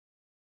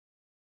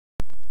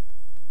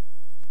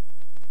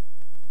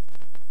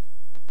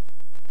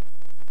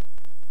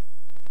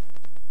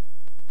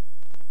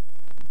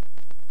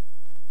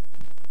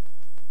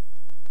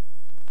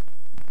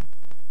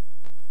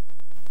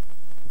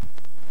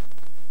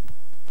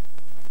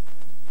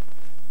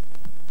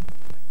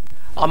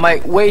On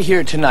my way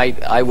here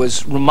tonight, I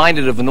was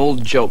reminded of an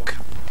old joke.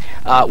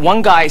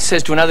 One guy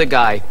says to another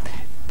guy,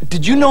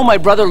 "Did you know my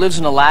brother lives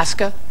in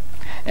Alaska?"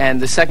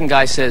 And the second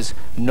guy says,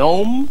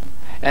 "Gnome?"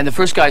 And the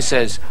first guy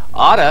says,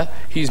 "Otta,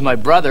 he's my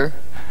brother."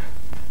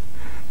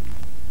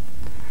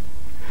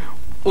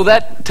 Well,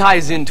 that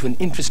ties into an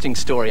interesting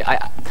story.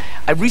 I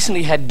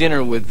recently had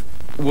dinner with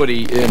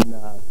Woody in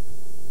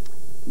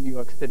New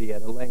York City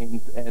at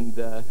Elaine's, and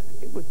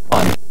it was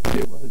fun.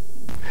 It was.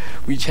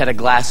 We each had a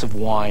glass of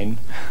wine,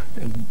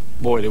 and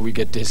boy, did we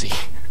get dizzy.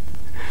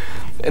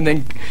 And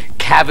then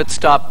Cavett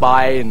stopped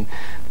by and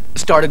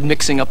started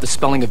mixing up the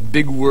spelling of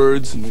big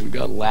words, and we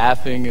got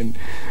laughing, and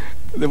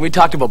then we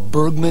talked about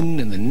Bergman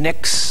and the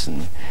Knicks,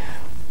 and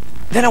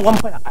then at one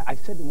point I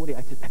said to Woody,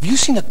 I said, "Have you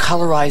seen a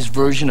colorized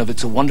version of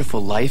It's a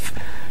Wonderful Life?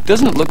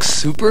 Doesn't it look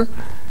super?"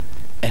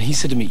 And he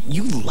said to me,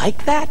 "You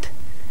like that?"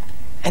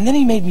 And then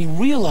he made me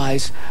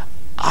realize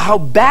how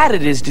bad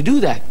it is to do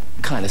that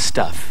kind of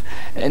stuff.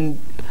 And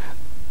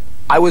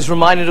I was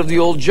reminded of the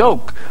old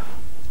joke,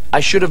 I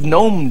should have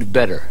gnomed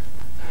better.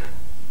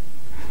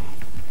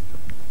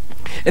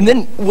 And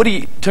then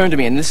Woody turned to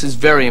me, and this is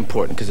very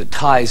important because it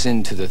ties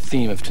into the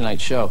theme of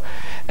tonight's show,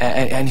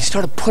 and he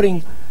started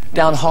putting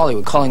down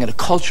Hollywood, calling it a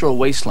cultural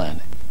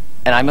wasteland.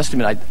 And I must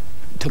admit, I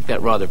took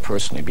that rather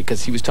personally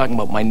because he was talking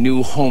about my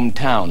new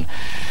hometown.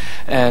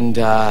 And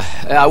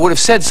I would have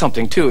said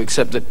something too,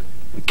 except that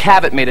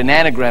Cavett made an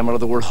anagram out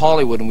of the word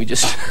Hollywood, and we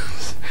just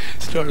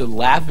started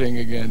laughing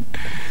again.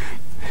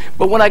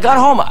 But when I got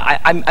home,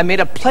 I made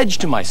a pledge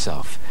to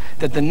myself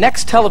that the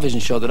next television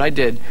show that I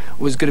did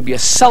was going to be a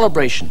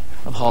celebration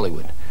of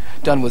Hollywood,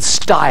 done with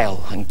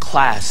style and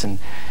class, and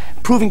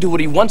proving to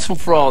Woody once and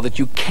for all that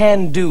you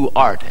can do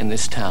art in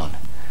this town.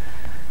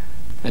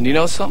 And you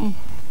know something?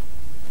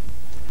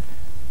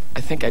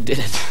 I think I did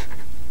it.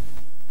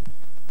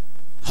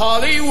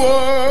 Hollywood,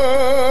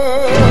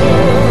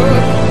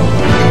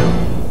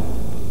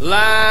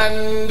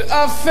 land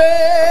of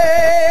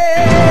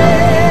fame.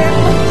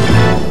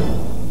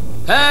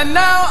 And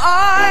now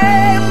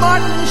I'm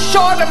Martin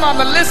Short, I'm on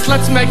the list.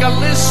 Let's make a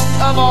list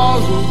of all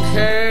who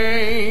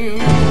came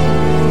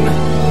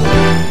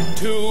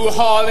to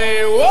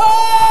Hollywood.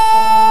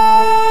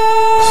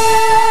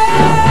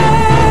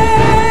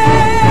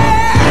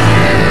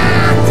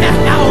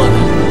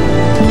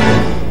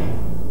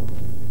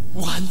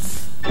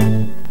 Once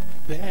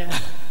there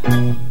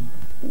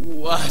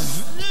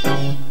was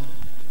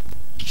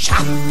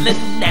Chaplin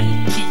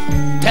and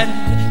Keaton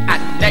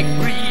and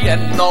Negri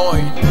and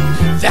Lloyd.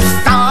 Their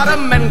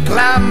stardom and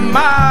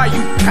glamour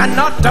you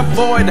cannot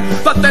avoid.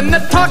 But then the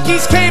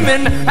talkies came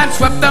in and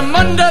swept them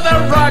under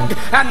the rug,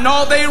 and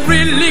all they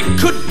really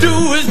could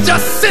do is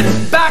just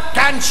sit back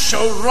and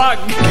shrug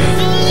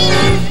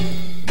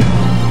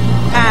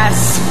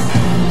as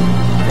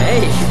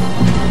they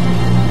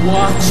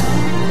watched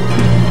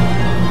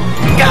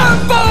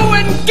Garbo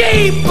and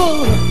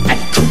Gable and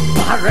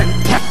Cooper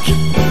and Peck,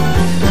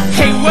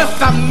 Hayworth,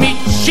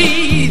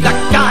 Amici, the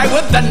guy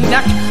with the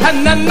neck.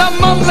 And then the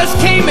Mumblers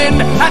came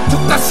in and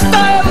took the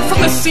style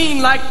from the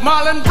scene, like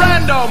Marlon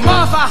Brando,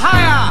 Martha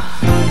Hire,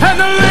 and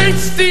the late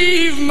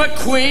Steve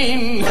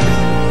McQueen.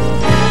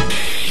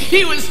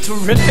 He was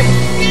terrific.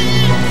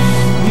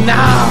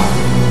 Now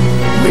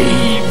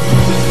we've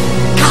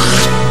got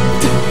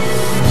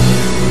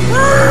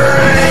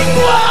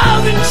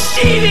Ringwald and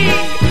Sheedy,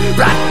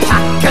 Rat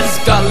Packers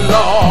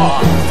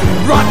galore,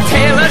 Rod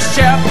Taylor,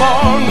 Cher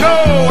Bono,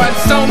 and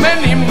so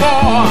many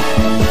more.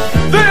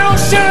 The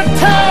ocean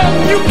town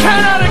you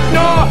cannot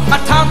ignore, a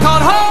town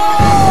called Hollywood.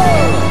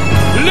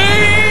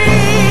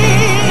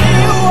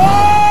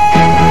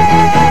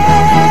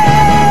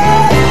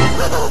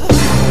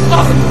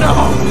 Oh no,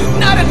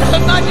 not another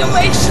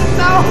modulation,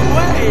 no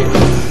way.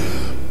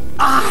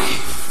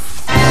 I've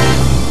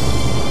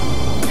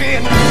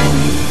been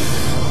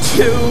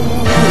to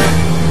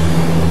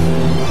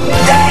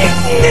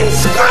Dayton and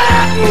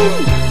Scranton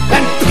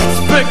and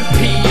Pittsburgh,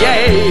 PA,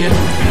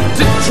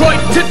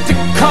 Detroit to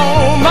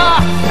Tacoma,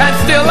 and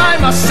still I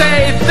must say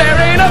there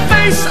ain't a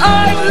place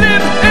I'd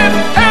live if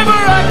ever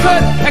I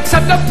could,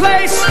 except a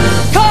place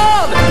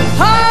called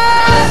Hollywood.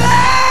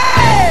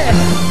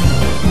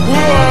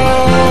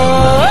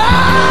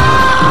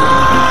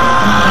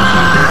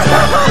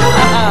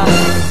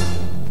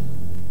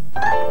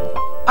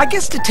 I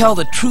guess to tell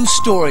the true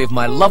story of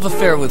my love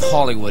affair with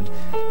Hollywood,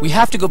 we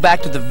have to go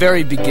back to the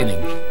very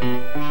beginning.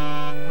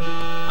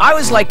 I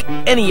was like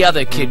any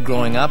other kid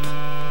growing up.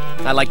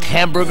 I liked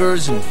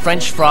hamburgers and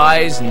French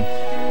fries and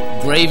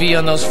gravy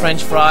on those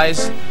French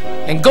fries,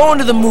 and going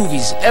to the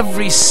movies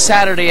every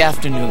Saturday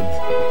afternoon.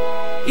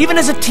 Even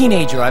as a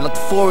teenager, I looked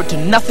forward to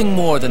nothing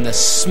more than the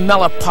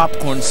smell of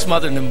popcorn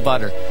smothered in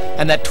butter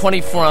and that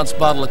 24-ounce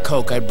bottle of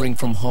Coke I'd bring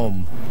from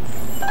home.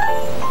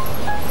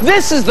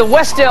 This is the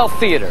Westdale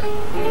Theater,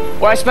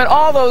 where I spent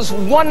all those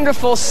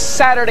wonderful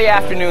Saturday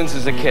afternoons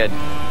as a kid.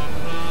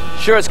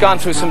 Sure, it's gone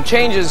through some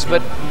changes,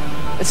 but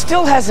it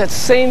still has that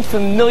same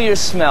familiar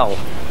smell.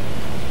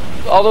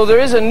 Although there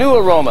is a new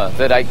aroma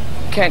that I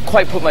can't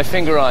quite put my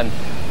finger on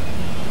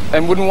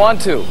and wouldn't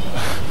want to.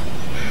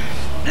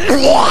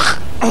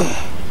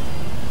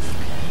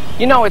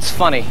 You know, it's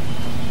funny.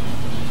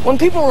 When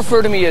people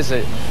refer to me as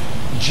a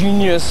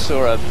genius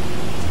or a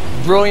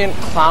brilliant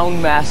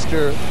clown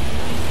master,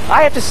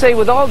 I have to say,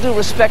 with all due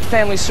respect,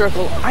 family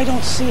circle, I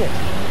don't see it.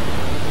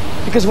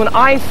 Because when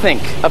I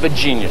think of a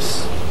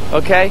genius,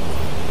 okay,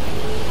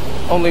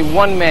 only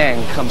one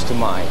man comes to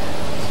mind.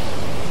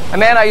 A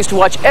man I used to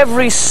watch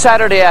every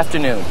Saturday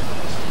afternoon.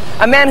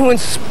 A man who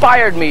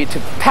inspired me to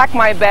pack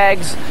my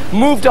bags,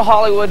 move to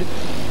Hollywood,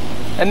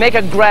 and make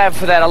a grab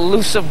for that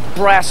elusive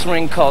brass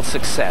ring called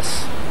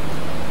success.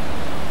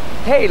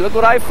 Hey, look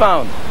what I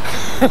found.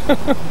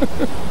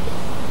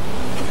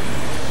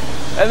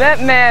 And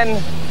that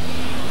man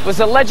was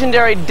the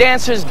legendary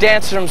dancer's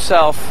dancer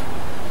himself,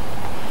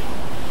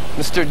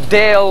 Mr.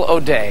 Dale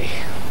O'Day.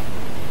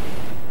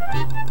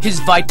 His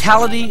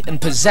vitality and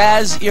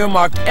pizzazz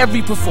earmarked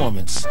every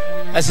performance,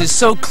 as is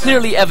so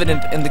clearly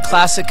evident in the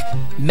classic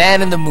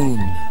Man in the Moon.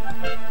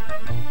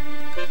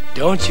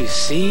 Don't you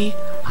see?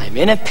 I'm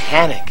in a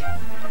panic,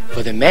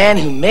 for the man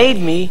who made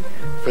me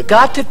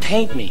forgot to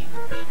paint me,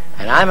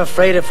 and I'm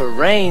afraid if it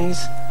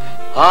rains,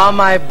 all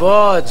my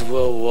boards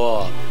will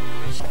warp.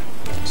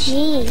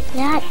 Gee,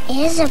 that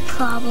is a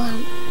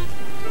problem.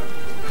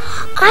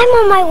 I'm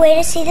on my way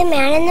to see the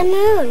Man in the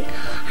Moon.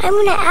 I'm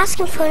going to ask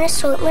him for an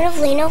assortment of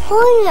Lena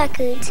Horne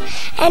records,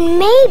 and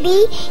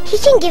maybe he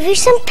can give you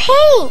some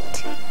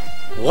paint.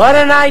 What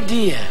an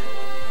idea!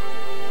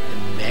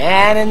 The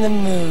Man in the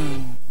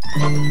Moon.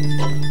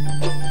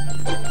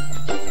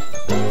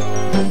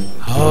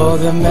 Oh,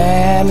 the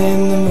Man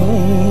in the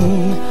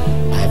Moon.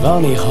 I've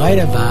only heard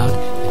about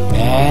the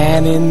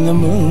Man in the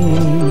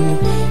Moon.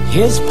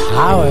 His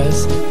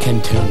powers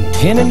can turn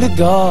tin into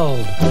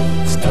gold,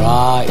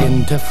 straw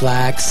into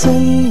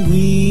flaxen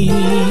wheat.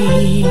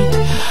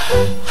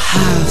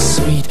 How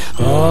sweet,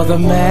 oh, the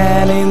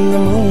Man in the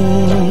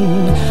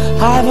Moon.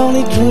 I've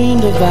only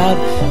dreamed about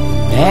the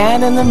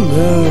Man in the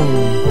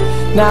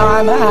Moon. Now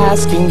I'm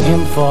asking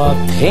him for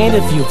paint,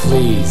 if you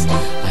please.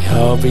 I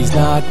hope he's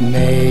not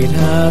made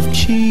of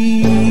cheese.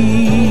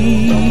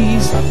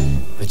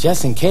 But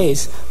just in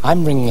case,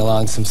 I'm bringing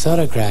along some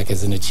soda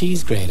crackers and a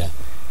cheese grater.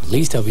 At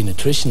least I'll be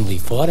nutritionally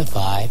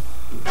fortified.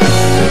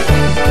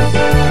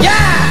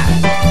 Yeah!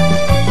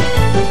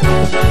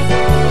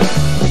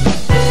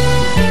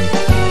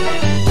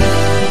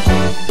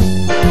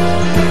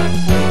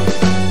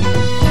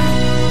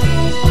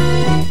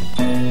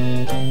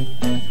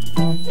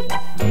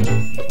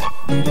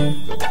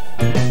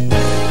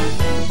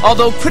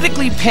 Although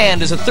critically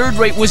panned as a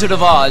third-rate Wizard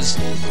of Oz,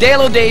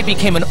 Dale O'Day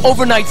became an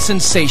overnight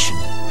sensation.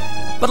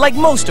 But like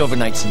most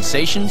overnight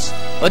sensations,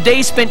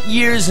 O'Day spent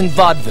years in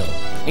vaudeville,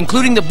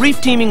 including the brief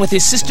teaming with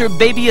his sister,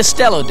 baby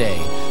Estelle O'Day,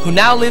 who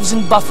now lives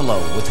in Buffalo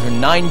with her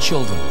 9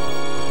 children.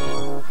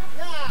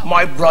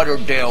 My brother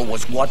Dale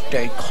was what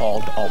they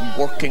called a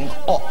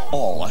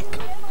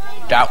working-aholic.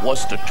 That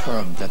was the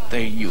term that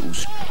they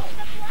used.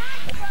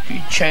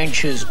 He'd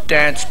change his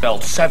dance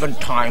belt 7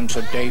 times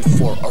a day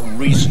for a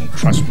reason,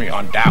 trust me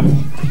on that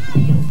one.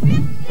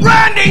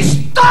 Randy,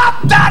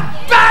 stop that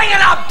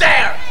banging up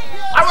there!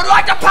 I would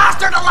like the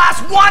pastor to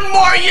last 1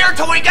 more year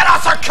till we get our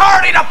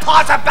security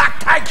deposit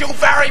back, thank you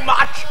very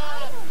much!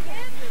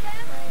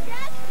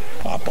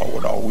 Papa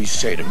would always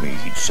say to me,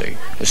 he'd say,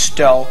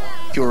 Estelle,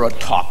 you're a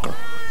talker.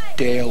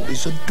 Dale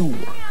is a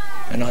doer.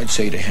 And I'd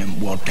say to him,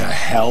 well, to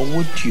hell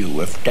with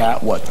you if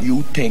that what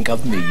you think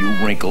of me, you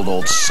wrinkled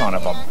old son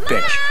of a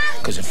bitch.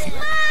 Because if you...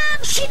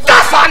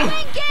 Stefan!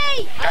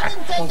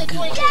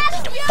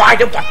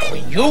 Divided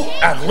between you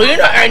and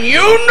Lena, and you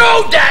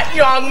know that,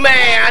 young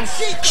man!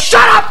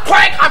 Shut up,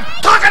 Craig! I'm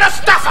talking to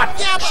Stefan!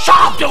 Shut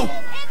up, you!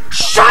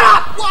 Shut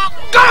up!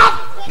 Get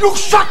up! You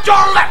shut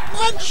your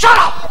lip! Shut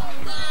up!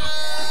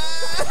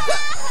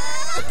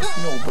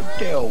 No, but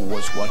Dale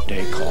was what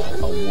they call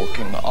a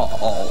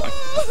working-aholic.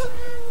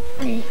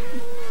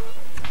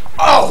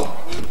 Oh!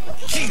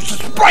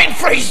 Jesus! Brain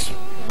freeze!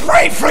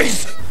 Brain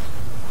freeze!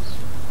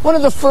 One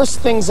of the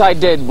first things I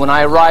did when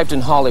I arrived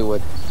in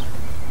Hollywood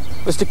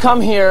was to come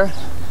here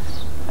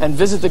and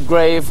visit the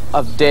grave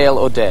of Dale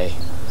O'Day.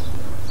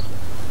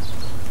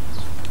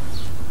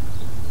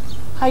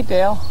 Hi,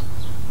 Dale.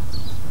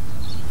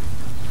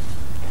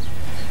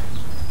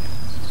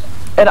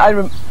 And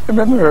I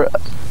remember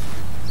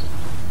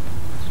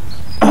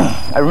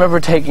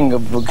taking a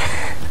book.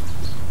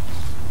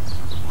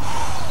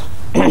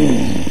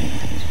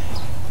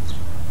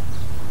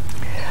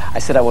 I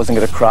said I wasn't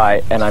going to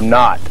cry, and I'm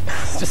not.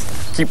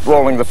 Just keep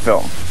rolling the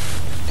film.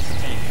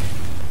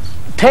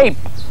 Tape?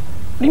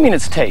 What do you mean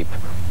it's tape?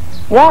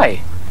 Why?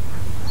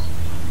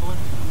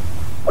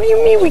 What do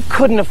you mean we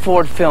couldn't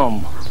afford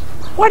film?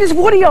 Why does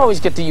Woody always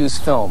get to use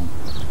film?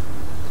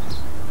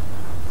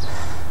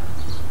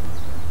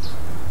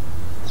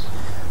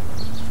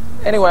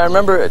 Anyway, I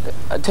remember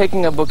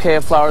taking a bouquet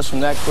of flowers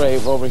from that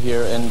grave over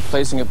here and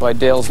placing it by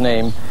Dale's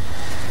name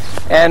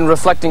and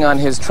reflecting on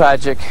his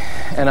tragic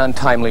and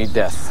untimely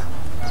death.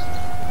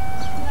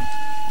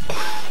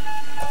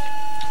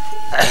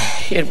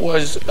 It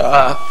was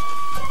a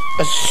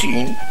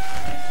scene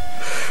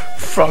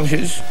from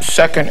his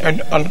second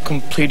and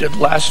uncompleted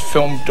last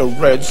film, The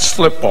Red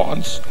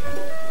Slip-Ons.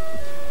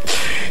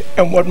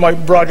 And what my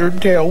brother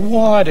Dale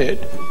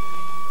wanted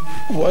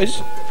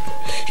was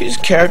his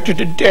character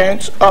to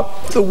dance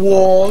up the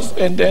walls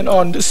and then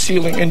on the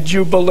ceiling in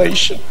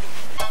jubilation.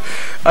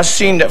 A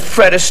scene that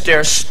Fred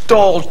Astaire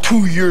stole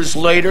 2 years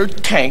later,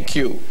 thank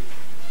you.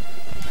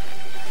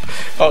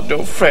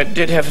 Although Fred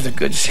did have the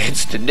good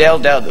sense to nail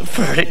down the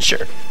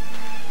furniture,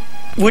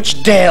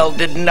 which Dale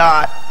did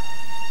not.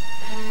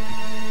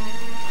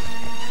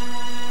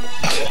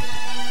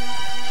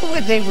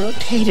 When they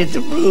rotated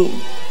the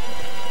room,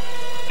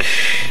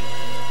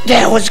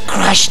 Dale was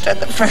crushed on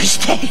the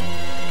first day.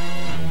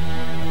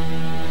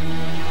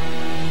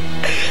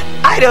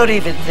 I don't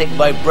even think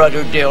my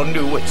brother Dale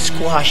knew what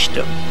squashed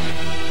him.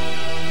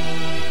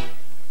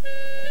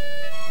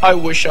 I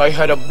wish I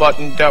had a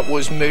button that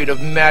was made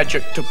of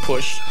magic to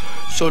push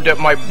so that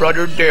my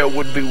brother Dale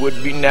would be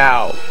with me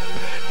now.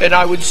 And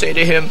I would say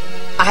to him,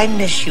 I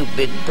miss you,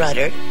 big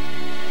brother.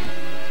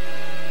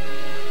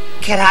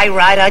 Can I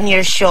ride on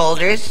your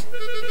shoulders?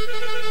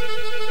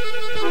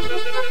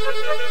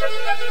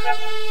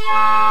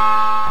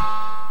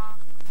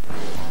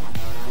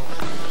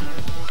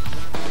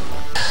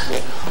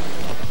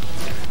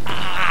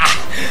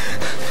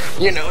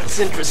 You know, it's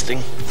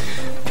interesting.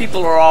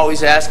 People are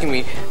always asking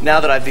me,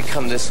 now that I've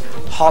become this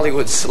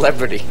Hollywood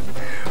celebrity,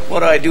 what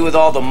do I do with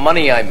all the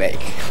money I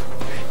make?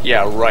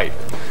 Yeah, right.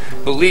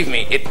 Believe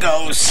me, it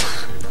goes.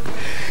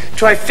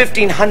 Try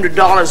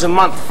 $1,500 a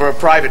month for a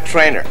private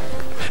trainer.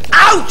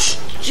 Ouch!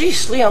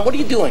 Jeez, Leon, what are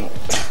you doing?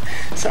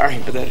 Sorry,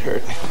 but that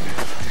hurt.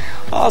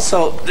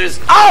 Also, there's...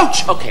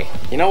 Ouch! Okay,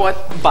 you know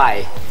what?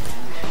 Bye.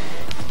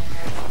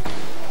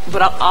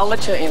 But I'll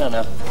let you in on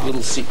a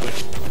little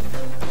secret.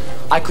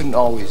 I couldn't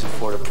always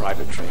afford a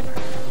private trainer.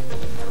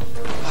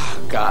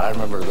 Oh, God, I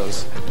remember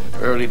those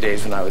early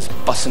days when I was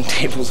bussing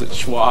tables at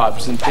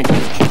Schwab's and thinking...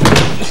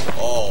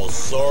 Oh,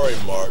 sorry,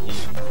 Martin.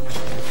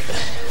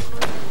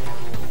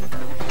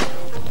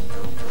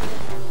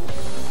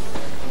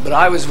 But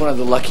I was one of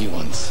the lucky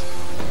ones.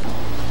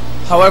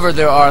 However,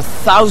 there are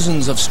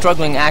thousands of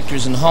struggling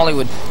actors in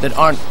Hollywood that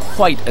aren't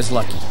quite as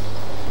lucky.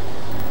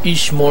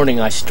 Each morning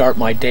I start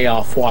my day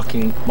off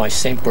walking my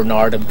St.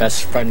 Bernard and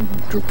best friend,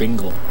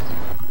 Derbingle.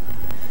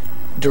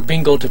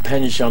 Derbingle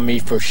depends on me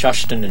for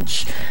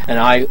sustenance, and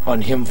I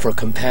on him for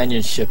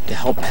companionship to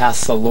help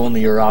pass the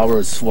lonelier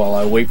hours while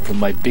I wait for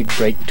my big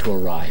break to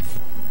arrive.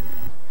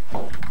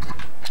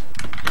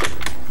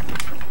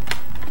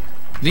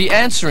 The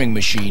answering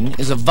machine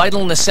is a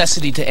vital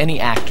necessity to any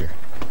actor.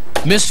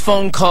 Missed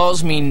phone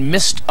calls mean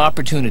missed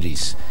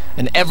opportunities,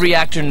 and every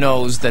actor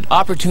knows that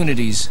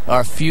opportunities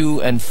are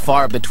few and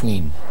far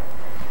between.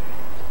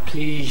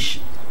 Please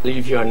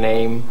leave your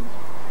name.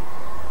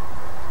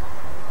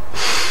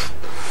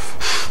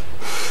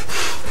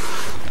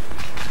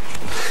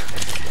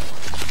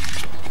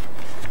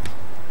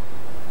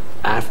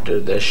 After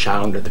the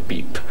sound of the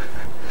beep.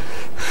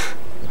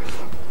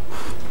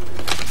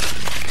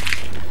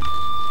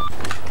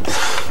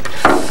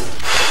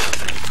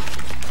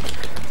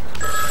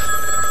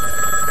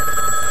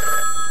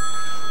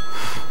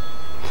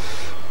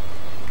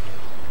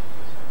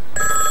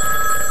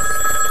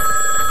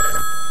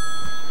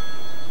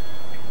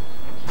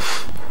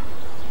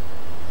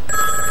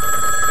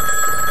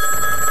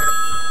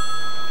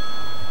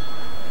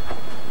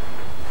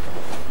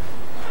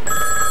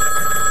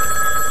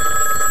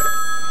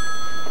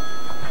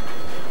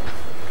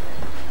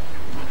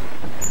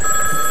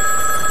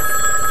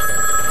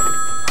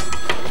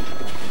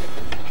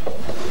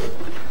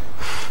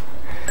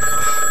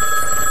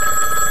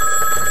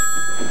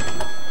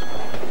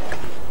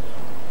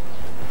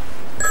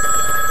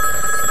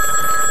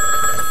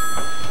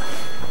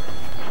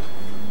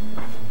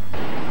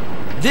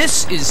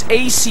 This is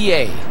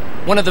ACA,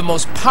 one of the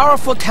most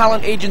powerful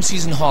talent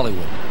agencies in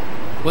Hollywood.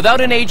 Without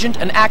an agent,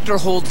 an actor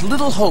holds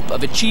little hope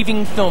of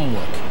achieving film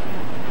work.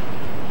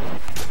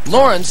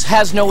 Lawrence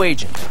has no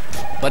agent,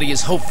 but he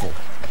is hopeful.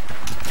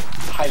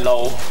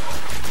 Hello,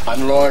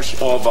 I'm Lawrence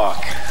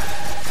Orbach.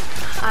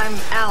 I'm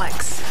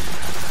Alex.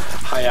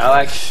 Hi,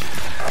 Alex.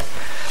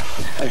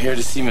 I'm here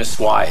to see Miss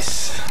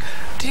Weiss.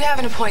 Do you have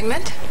an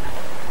appointment?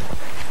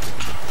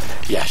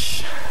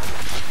 Yes.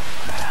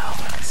 Well,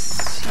 let's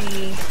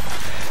see.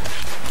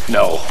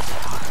 No.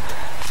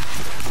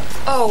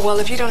 Oh, well,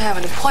 if you don't have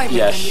an appointment,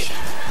 Yes.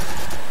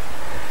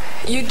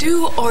 then you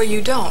do or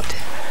you don't.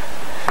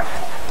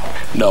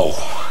 No.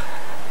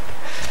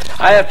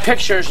 I have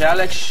pictures,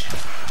 Alex.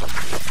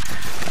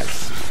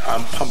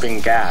 I'm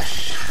pumping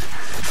gas.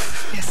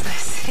 Yes, I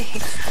see.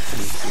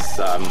 This is,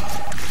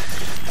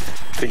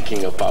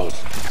 thinking about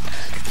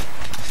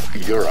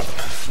Europe.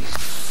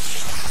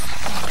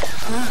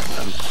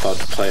 I'm about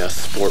to play a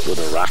sport with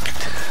a racket.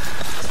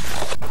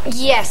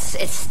 Yes,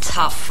 it's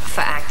tough for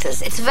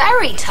actors. It's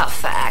very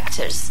tough for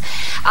actors,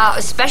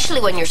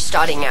 especially when you're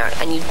starting out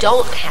and you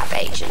don't have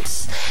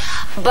agents.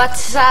 But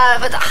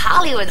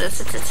Hollywood, it's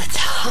a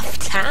tough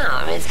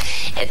town.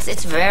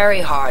 It's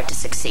very hard to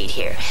succeed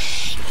here.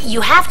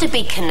 You have to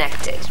be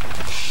connected.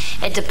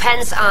 It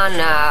depends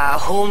on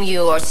whom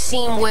you are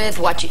seen with,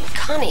 what you...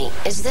 Connie,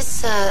 is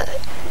this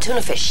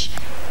tuna fish?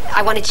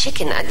 I wanted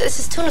chicken. This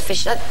is tuna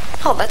fish.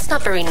 That's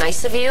not very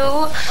nice of you.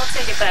 I'll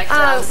take it back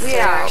downstairs.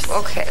 Yeah,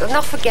 okay.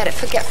 No, forget it.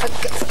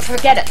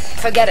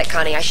 Forget it,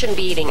 Connie. I shouldn't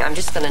be eating. I'm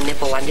just going to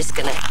nibble. I'm just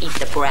going to eat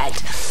the bread.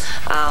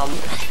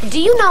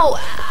 Do you know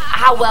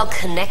how well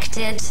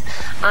connected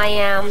I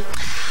am?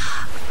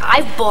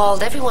 I've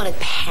balled everyone at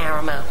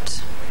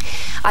Paramount.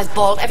 I've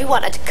balled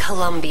everyone at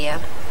Columbia.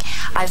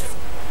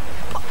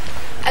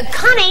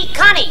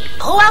 Connie,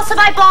 who else have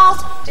I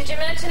balled? Did you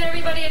mention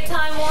everybody at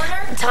Time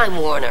Warner? Time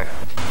Warner.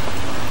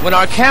 When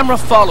our camera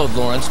followed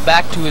Lawrence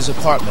back to his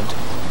apartment,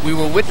 we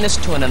were witness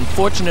to an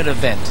unfortunate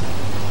event.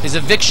 His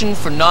eviction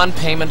for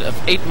non-payment of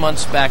 8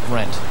 months' back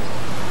rent.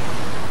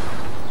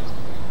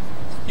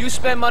 You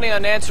spend money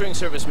on answering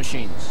service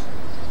machines.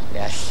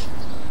 Yes.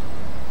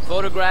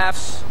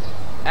 Photographs,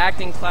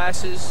 acting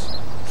classes,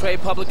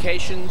 trade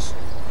publications,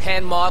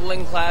 hand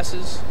modeling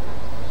classes.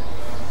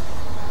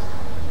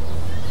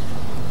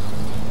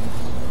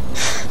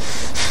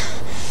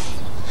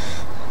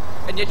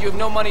 And yet you have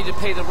no money to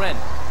pay the rent.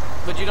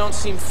 But you don't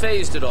seem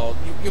fazed at all.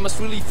 You must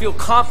really feel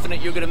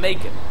confident you're going to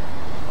make it.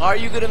 Are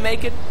you going to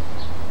make it?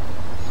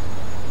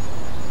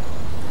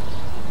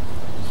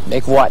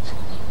 Make what?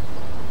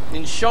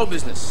 In show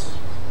business.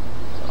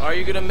 Are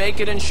you going to make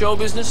it in show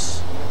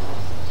business?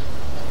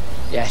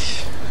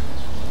 Yes.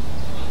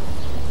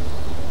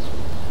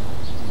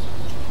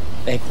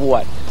 Make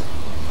what?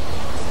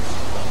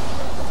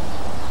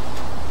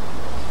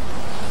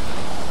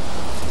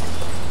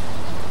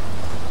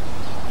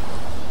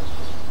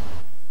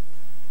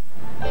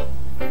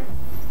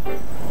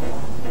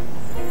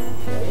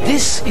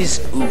 This is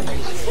Ooh,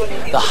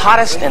 the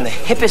hottest and the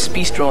hippest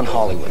bistro in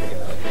Hollywood.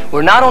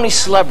 Where not only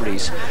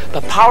celebrities,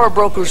 but power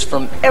brokers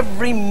from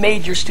every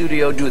major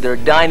studio do their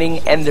dining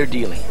and their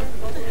dealing.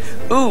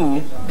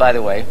 Ooh, by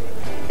the way,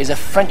 is a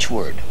French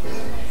word.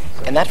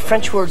 And that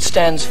French word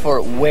stands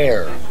for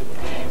where.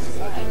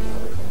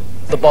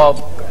 The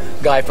bald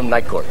guy from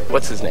Night Court,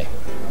 what's his name?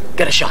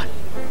 Get a shot.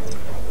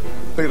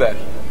 Look at that.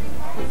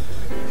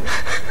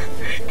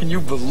 Can you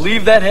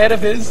believe that head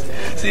of his?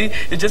 See,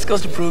 it just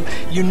goes to prove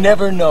you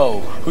never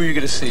know who you're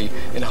going to see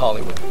in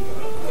Hollywood.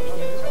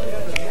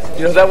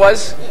 You know who that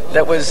was?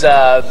 That was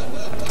the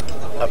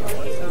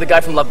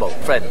guy from Love Boat,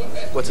 Fred.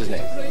 What's his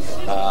name?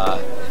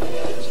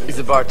 He's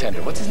the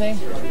bartender. What's his name?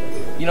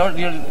 You know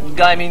the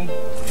guy I mean?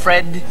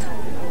 Fred.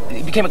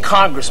 He became a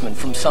congressman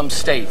from some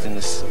state in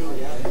this...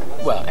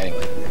 Well,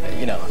 anyway,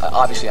 you know,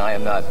 obviously I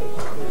am not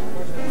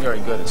very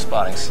good at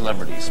spotting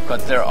celebrities,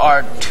 but there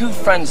are two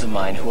friends of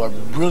mine who are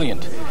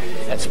brilliant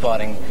at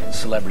spotting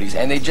celebrities,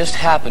 and they just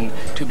happen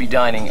to be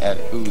dining at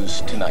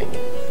Ooze tonight.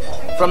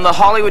 From the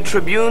Hollywood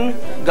Tribune,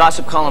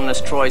 gossip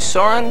columnist Troy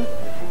Soren,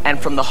 and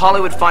from the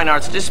Hollywood Fine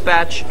Arts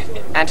Dispatch,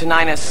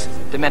 Antoninus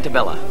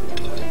Dementabella.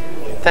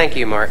 Thank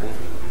you, Martin.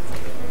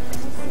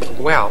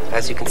 Well,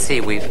 as you can see,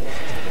 we've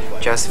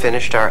just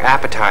finished our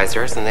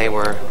appetizers, and they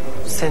were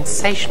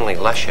sensationally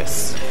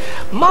luscious.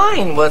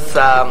 Mine was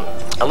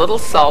a little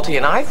salty,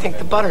 and I think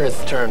the butter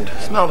has turned.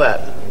 Smell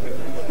that.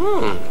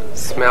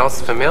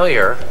 Smells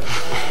familiar.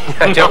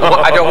 I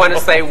don't want to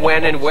say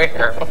when and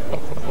where.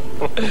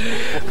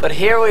 But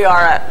here we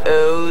are at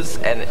Ooze,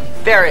 and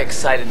very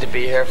excited to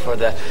be here for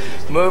the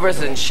movers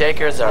and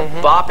shakers are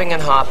bopping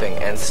and hopping,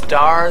 and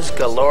stars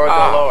galore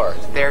galore.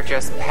 They're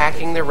just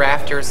packing the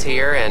rafters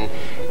here, and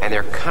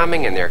they're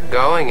coming and they're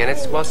going, and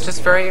it's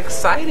just very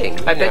exciting.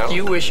 I bet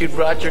you wish you'd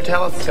brought your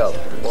telescope.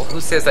 Well,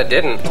 who says I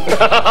didn't?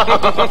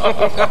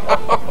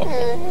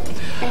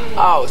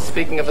 Oh,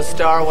 speaking of a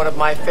star, one of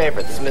my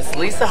favorites, Miss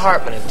Lisa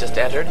Hartman has just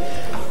entered.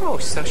 Oh,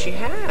 so she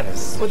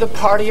has. With a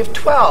party of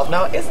 12.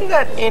 Now, isn't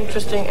that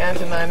interesting,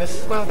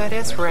 Antoninus? Well, that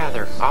is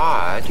rather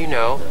odd. You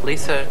know,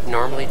 Lisa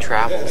normally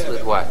travels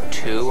with, what,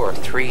 2 or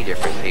 3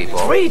 different people?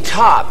 3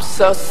 tops.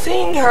 So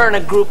seeing her in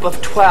a group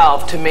of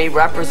 12 to me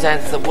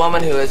represents a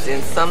woman who is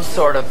in some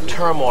sort of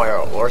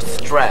turmoil or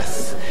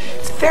stress.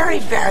 It's very,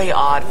 very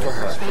odd for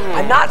her.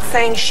 I'm not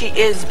saying she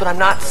is, but I'm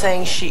not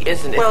saying she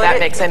isn't, if that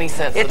makes any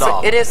sense at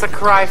all. It is a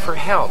cry for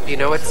help. You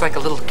know, it's like a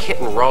little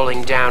kitten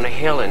rolling down a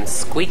hill and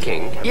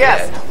squeaking.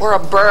 Yes, or a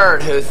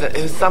bird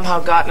who's somehow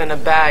gotten in a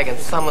bag and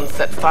someone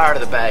set fire to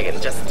the bag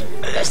and just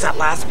there's that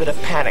last bit of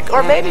panic.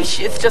 Or maybe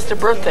it's just a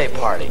birthday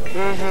party.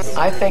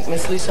 I think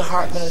Miss Lisa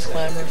Hartman is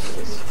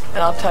glamorous, and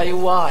I'll tell you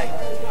why.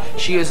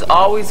 She is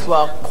always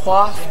well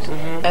coiffed,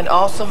 and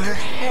also her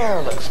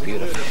hair looks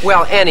beautiful.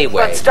 Well,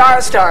 anyway. But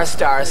stars, stars,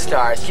 stars,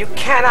 stars. You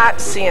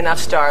cannot see enough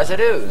stars at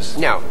Ooze.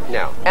 No.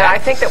 And I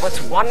think that what's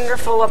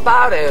wonderful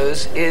about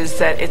Ooze is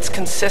that it's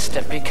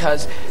consistent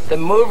because the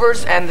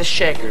movers and the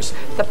shakers,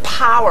 the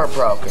power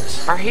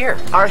brokers, are here,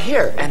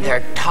 and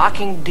they're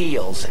talking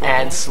deals,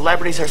 and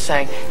celebrities are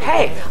saying,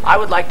 hey, I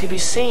would like to be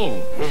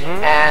seen.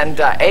 And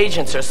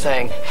agents are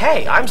saying,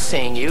 hey, I'm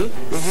seeing you,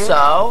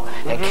 so,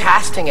 and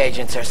casting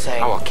agents are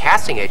saying, oh, well,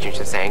 casting agents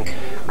are saying,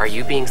 are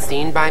you being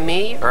seen by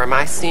me or am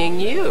I seeing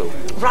you?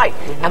 Right.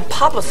 And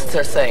publicists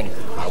are saying,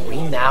 are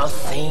we now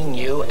seeing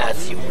you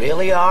as you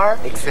really are?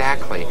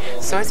 Exactly.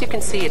 So as you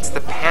can see, it's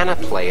the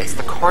panoply, it's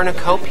the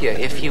cornucopia,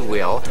 if you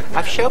will,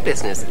 of show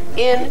business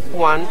in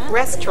one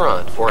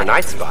restaurant, or a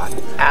nice spot.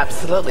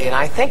 Absolutely, and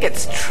I think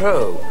it's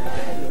true.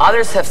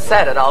 Others have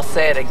said it, I'll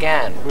say it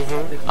again.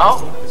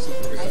 Oh,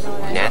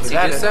 Nancy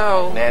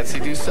Dussault. Nancy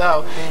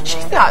Dussault.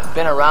 She's not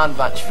been around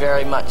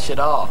very much at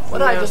all. What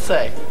did I just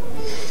say?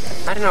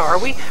 I don't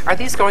know, are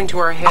these going to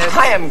our heads?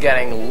 I am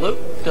getting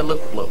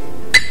loop-de-loop-loop.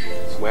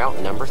 Well,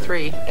 number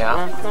 3.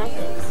 Yeah.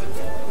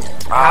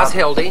 How's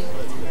Hildy?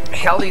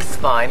 Hildy's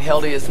fine.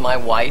 Hildy is my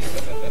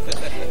wife.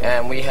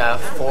 And we have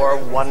 4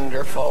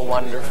 wonderful,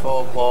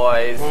 wonderful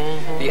boys.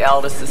 The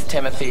eldest is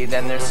Timothy,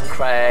 then there's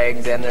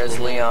Craig, then there's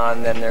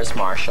Leon, then there's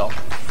Marshall.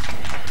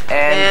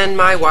 And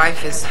my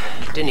wife is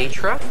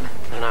Denitra,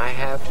 and I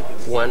have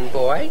 1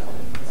 boy.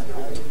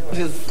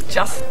 Who's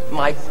just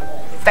my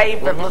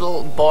favorite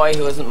little boy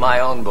who isn't my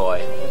own boy.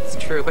 It's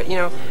true, but you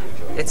know,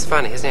 it's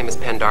funny. His name is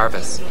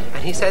Pendarvis,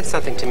 and he said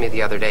something to me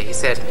the other day. He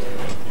said,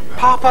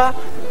 Papa,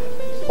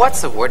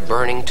 what's a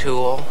wood-burning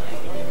tool?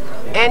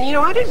 And, you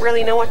know, I didn't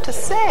really know what to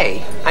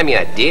say. I mean,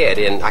 I did,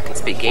 and I can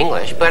speak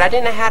English, but I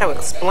didn't know how to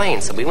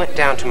explain, so we went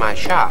down to my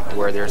shop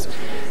where there's,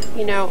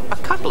 you know, a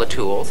couple of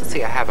tools. Let's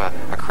see, I have a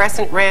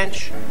crescent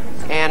wrench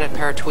and a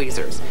pair of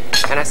tweezers.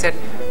 And I said,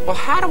 well,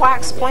 how do I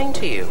explain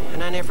to you?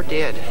 And I never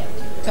did.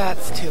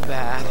 That's too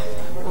bad.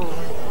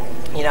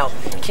 You know,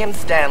 Kim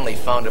Stanley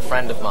phoned a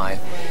friend of mine,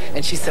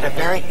 and she said a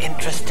very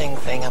interesting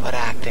thing about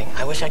acting.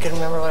 I wish I could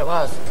remember what it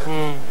was.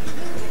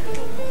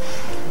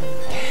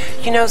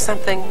 You know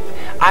something?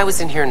 I was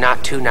in here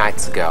not 2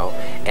 nights ago,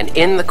 and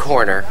in the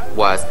corner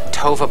was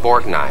Tova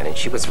Borgnine, and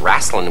she was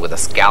wrestling with a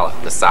scallop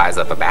the size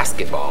of a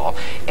basketball.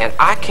 And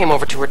I came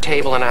over to her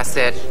table and I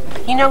said,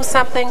 you know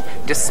something?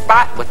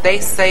 Despite what they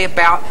say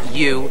about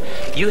you,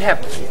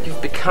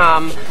 you've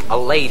become a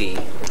lady.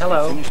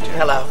 Hello.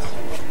 Hello.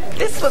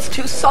 This was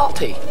too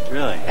salty.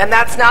 Really? And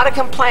that's not a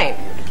complaint.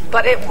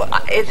 But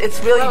it's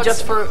really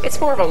just for... It's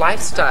more of a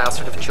lifestyle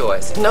sort of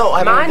choice. No,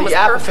 I mean mine was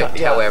perfect,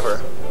 yeah.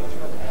 however.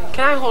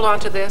 Can I hold on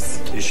to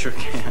this? You sure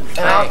can.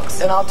 Thanks.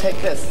 And I'll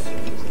take this.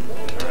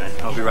 All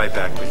right, I'll be right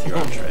back with your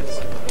entrees.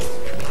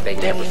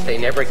 They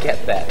never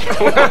get that.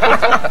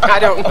 I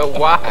don't know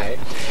why.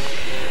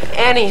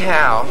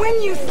 Anyhow.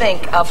 When you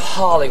think of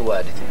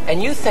Hollywood,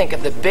 and you think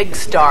of the big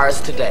stars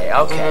today,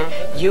 okay,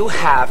 you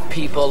have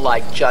people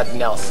like Judd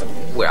Nelson.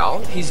 Well,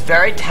 he's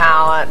very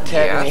talented,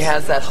 and he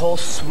has that whole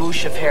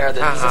swoosh of hair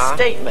that is a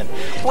statement.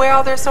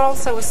 Well, there's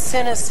also a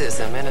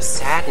cynicism and a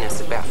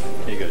sadness about it.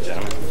 Here you go,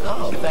 gentlemen.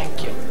 Oh,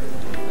 thank you.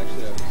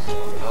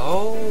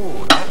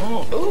 Ooh,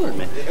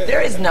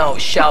 there is no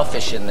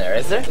shellfish in there,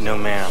 is there? No,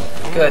 ma'am.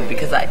 Good,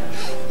 because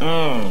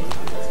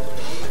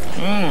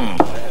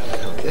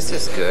This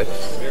is good.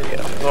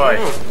 Boy.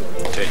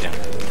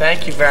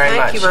 Thank you very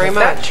much. Thank you very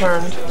much. That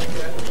turned...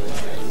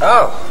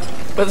 Oh,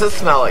 what does it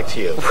smell like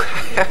to you?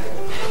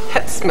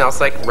 That smells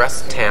like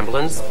Russ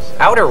Tamblin's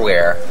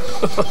outerwear.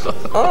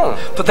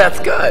 But that's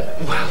good.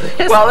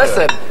 Well,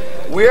 listen,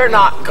 we're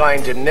not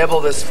going to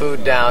nibble this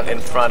food down in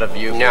front of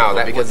you. No,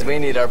 because we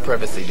need our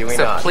privacy, do we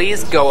not? So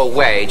please go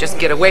away. Just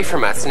get away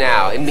from us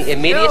now.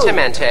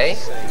 Immediatamente.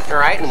 All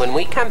right, and when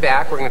we come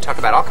back, we're going to talk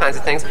about all kinds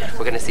of things.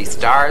 We're going to see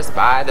stars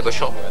by the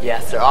bushel.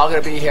 Yes, they're all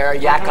going to be here.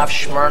 Yakov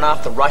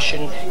Smirnoff, the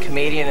Russian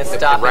comedian, is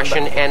stopping. The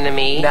Russian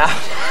enemy. No.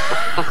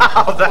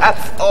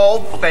 That's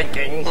old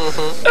thinking.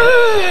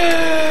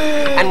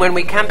 And when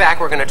we come back,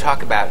 we're going to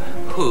talk about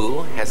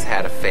who has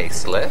had a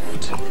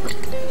facelift.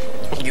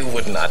 You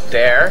would not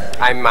dare.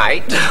 I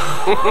might.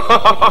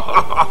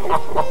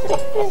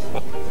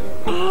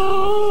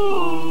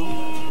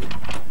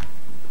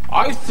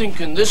 I think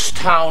in this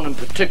town in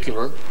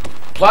particular,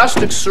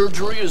 plastic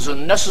surgery is a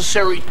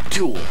necessary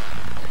tool.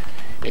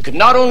 It can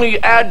not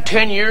only add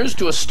 10 years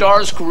to a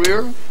star's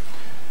career,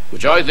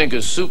 which I think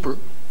is super,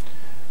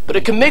 but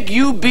it can make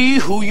you be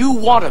who you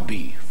want to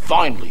be,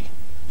 finally.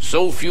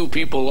 So few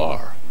people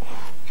are.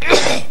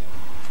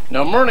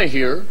 Now, Myrna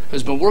here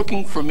has been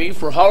working for me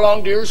for how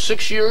long, dear?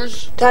 6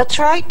 years? That's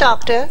right,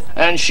 Doctor.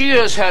 And she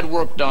has had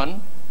work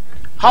done.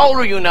 How old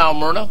are you now,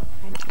 Myrna?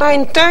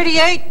 I'm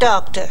 38,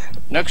 Doctor.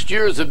 Next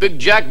year is the big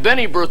Jack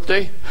Benny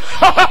birthday.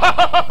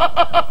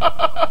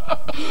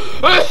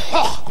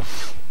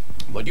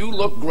 But you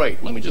look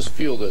great. Let me just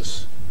feel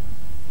this.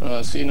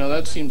 See, now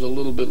that seems a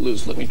little bit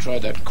loose. Let me try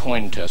that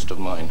coin test of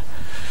mine.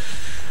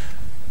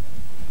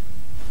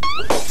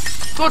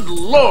 Good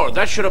Lord,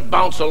 that should have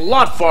bounced a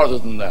lot farther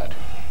than that.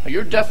 Now,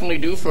 you're definitely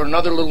due for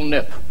another little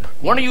nip.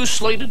 When are you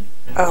slated?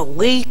 A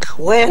week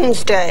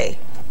Wednesday.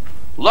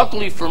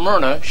 Luckily for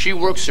Myrna, she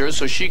works here,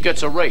 so she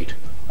gets a rate.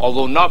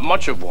 Although not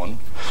much of one.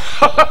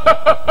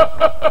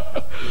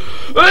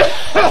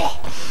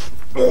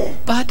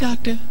 Bye,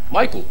 Doctor.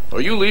 Michael,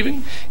 are you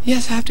leaving?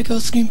 Yes, I have to go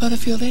screen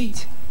Butterfield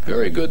 8.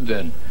 Very good,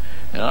 then.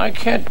 And I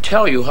can't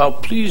tell you how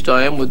pleased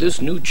I am with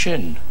this new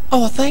chin.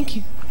 Oh, thank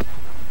you.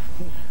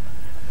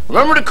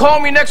 Remember to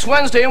call me next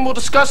Wednesday and we'll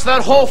discuss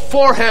that whole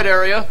forehead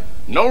area.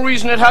 No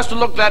reason it has to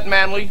look that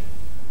manly.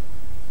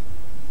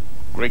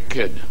 Great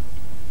kid.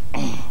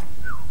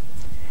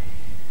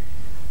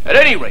 At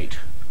any rate,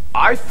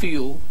 I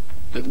feel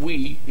that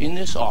we, in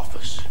this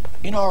office,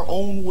 in our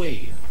own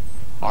way,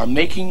 are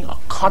making a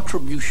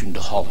contribution to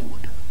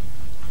Hollywood.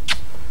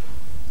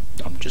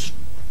 I'm just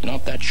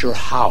not that sure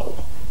how.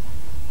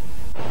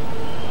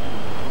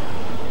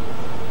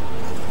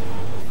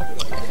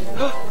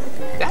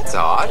 That's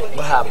odd.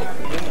 What happened?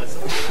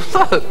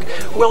 Look,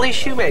 Willie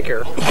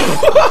Shoemaker.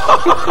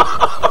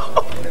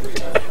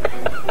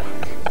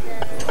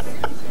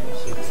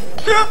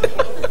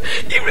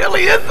 He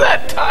really is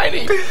that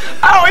tiny.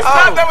 I always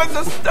thought that was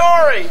the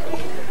story.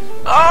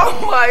 Oh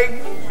my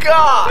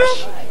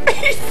gosh.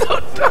 He's so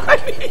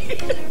tiny.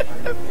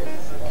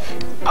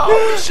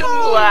 Oh, we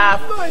shouldn't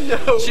laugh. I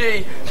know.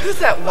 Gee, who's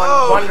that one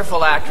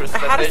wonderful actress?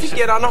 How does he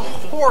get on a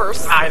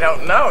horse? I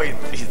don't know.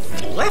 He's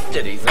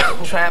lifted. He's on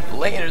a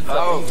trampoline or something.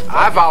 Oh,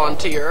 I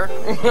volunteer.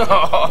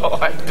 Oh,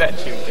 I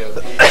bet you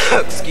do.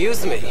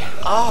 Excuse me.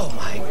 Oh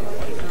my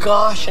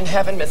gosh in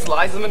heaven, Miss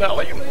Liza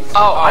Minnelli.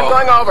 Oh, I'm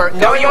going over.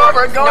 No, you are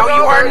not. Going No, over.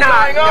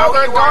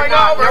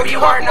 you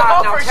are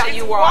not. I'll tell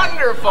you why.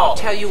 Wonderful. I'll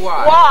tell you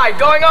why. Why?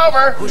 Going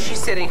over. Who's she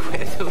sitting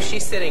with? Who's she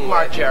sitting with?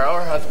 Margero,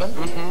 her husband.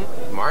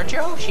 Mm-hmm.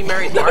 Marjo? She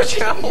married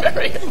Marjo?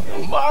 Married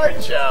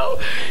Marjo.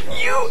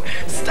 You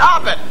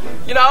stop it.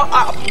 You know,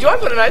 do I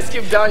put an ice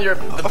cube down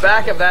the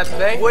back of that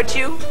thing? Would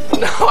you?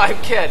 No, I'm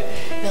kidding.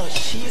 No,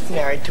 she's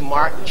married to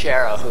Mark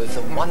Jarrow, who is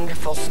a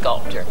wonderful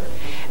sculptor.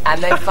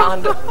 And they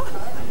found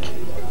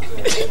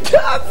he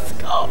does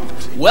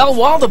sculpt. Well,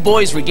 while the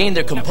boys regain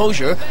their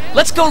composure,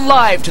 let's go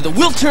live to the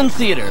Wiltern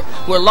Theater,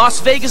 where Las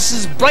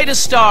Vegas's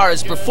brightest star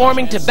is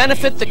performing to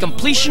benefit the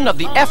completion of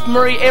the F.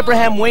 Murray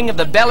Abraham wing of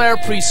the Bel Air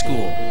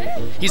Preschool.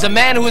 He's a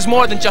man who is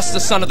more than just the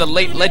son of the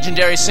late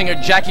legendary singer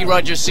Jackie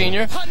Rogers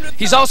Sr.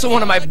 He's also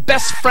one of my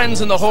best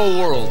friends in the whole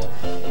world.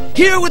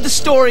 Here with the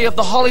story of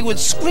the Hollywood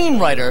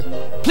screenwriter,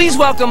 please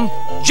welcome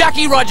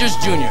Jackie Rogers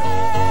Jr.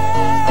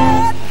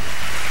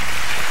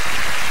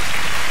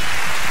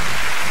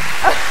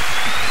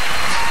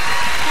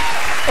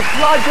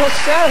 Applaud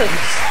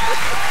yourselves.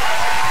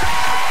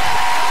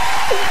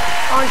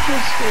 Aren't you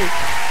sweet?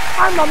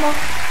 Hi, Mama.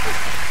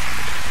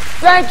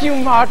 Thank you,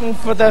 Martin,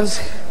 for those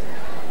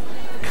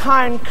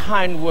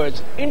kind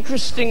words.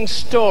 Interesting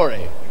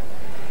story.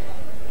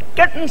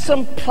 Getting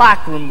some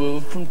plaque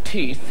removed from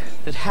teeth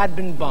that had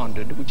been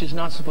bonded, which is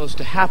not supposed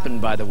to happen,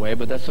 by the way,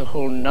 but that's a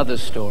whole nother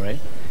story.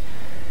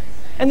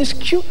 And this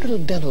cute little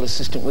dental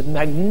assistant with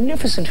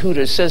magnificent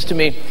hooters says to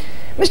me,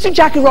 "Mr.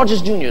 Jackie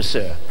Rogers Jr.,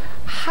 sir,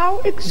 how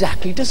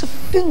exactly does a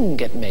film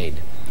get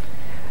made?"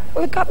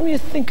 Well, it got me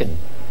thinking,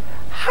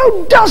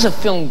 how does a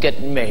film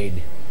get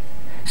made?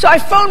 So I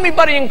phoned me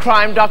buddy in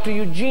crime, Dr.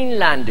 Eugene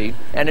Landy,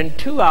 and in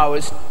 2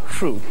 hours,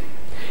 truth,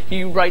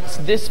 he writes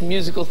this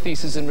musical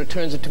thesis and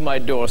returns it to my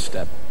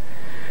doorstep.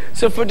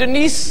 So for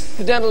Denise,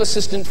 the dental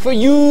assistant, for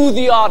you,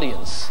 the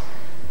audience,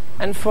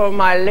 and for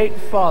my late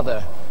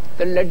father,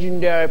 the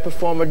legendary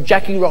performer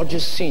Jackie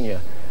Rogers Sr.,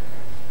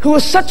 who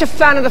was such a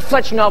fan of the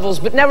Fletch novels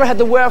but never had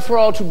the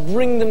wherewithal to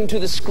bring them to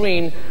the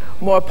screen,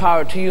 more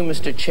power to you,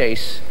 Mr.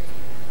 Chase.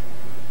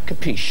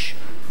 Capiche?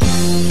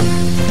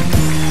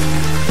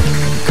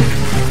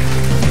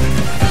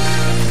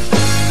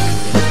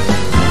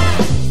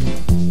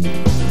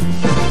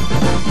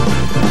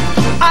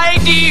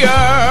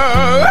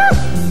 Idea!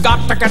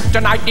 Gotta get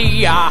an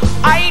idea!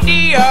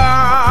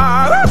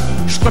 Idea!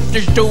 Script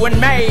is due in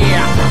May!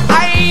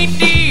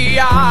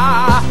 Idea!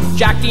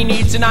 Jackie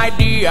needs an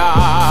idea!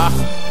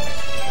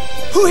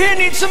 Who here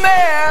needs some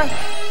air?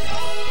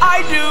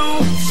 I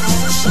do!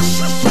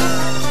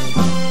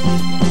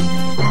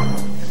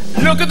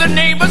 Look at the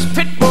neighbor's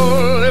pit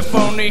bull, if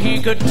only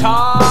he could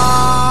talk!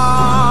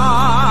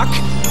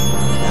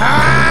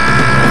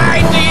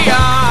 Idea!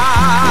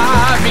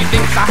 He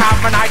thinks I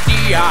have an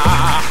idea.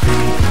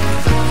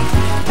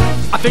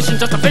 A vision,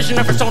 just a vision,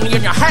 if it's only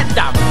in your head.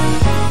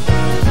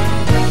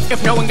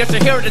 If no one gets to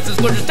hear it, it's as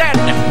good as dead.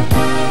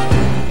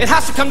 It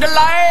has to come to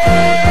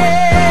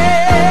life.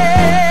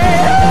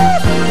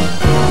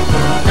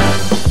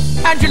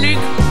 Angelique,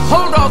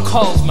 hold all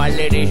calls, my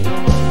lady.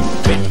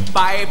 Bit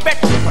by bit,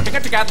 putting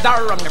it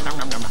together.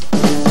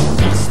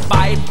 Piece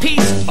by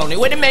piece, only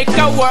way to make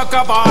a work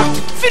of art.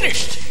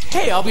 Finished.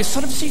 Hey, I'll be a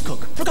son of a sea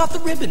cook. Forgot the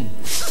ribbon.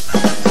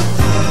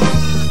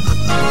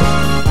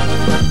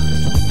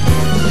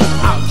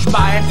 Ounce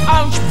by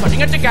ounce,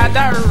 putting it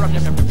together.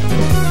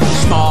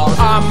 Small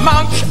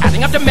amounts,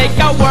 adding up to make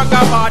a work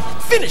of art.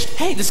 Finished.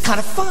 Hey, this is kind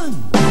of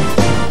fun.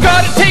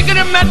 Gotta take it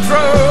to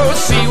Metro,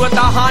 see what the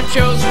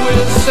honchos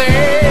will say.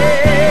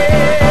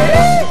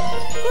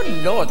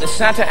 Good Lord, the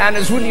Santa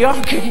Anas really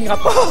are kicking up.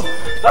 Oh.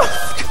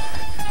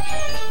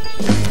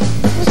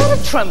 Was that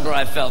a tremor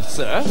I felt,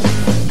 sir?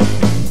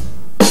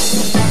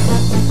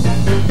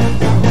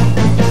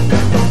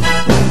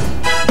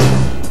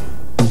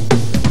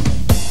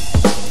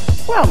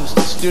 Well, Mr.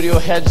 Studio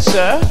Head,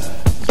 sir,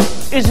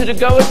 is it a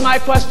go with my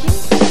question?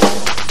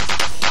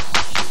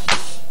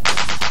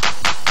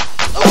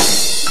 Oh,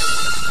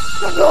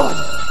 good Lord,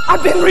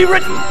 I've been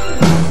rewritten.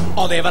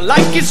 All they ever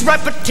like is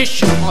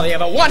repetition. All they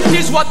ever want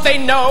is what they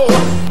know.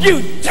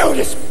 You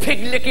Judas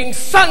pig-licking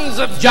sons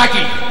of...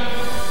 Jackie!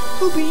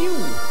 Who be you?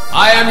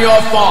 I am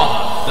your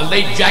father, the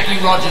late Jackie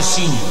Rogers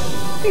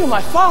Sr. You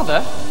my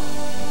father?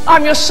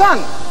 I'm your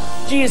son.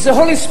 Gee, is the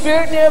Holy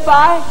Spirit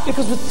nearby?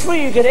 Because with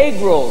 3 you get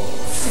egg rolls.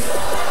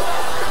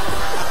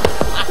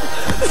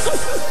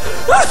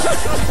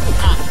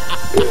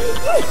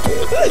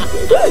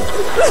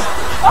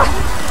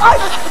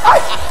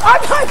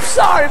 I'm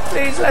sorry,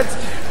 please. Let's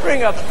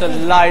bring up the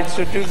lights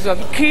or do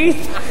something.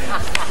 Keith,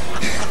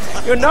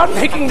 you're not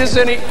making this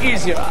any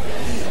easier.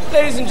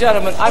 Ladies and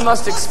gentlemen, I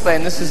must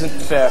explain. This isn't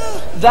fair.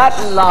 That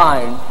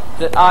line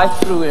that I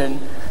threw in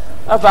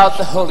about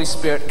the Holy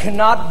Spirit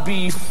cannot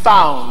be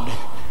found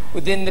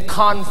within the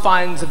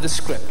confines of the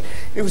script.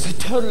 It was a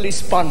totally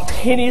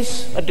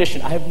spontaneous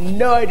addition. I have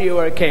no idea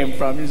where it came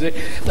from, you see.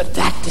 But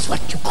that is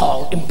what you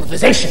call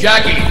improvisation.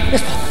 Jackie!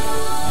 Yes,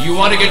 Papa. Do you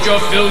want to get your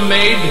film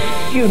made?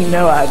 You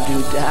know I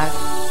do, Dad.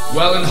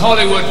 Well, in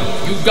Hollywood,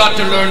 you've got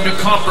to learn to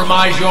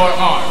compromise your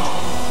art.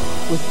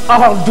 With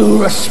all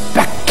due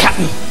respect,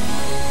 Captain,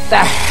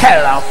 the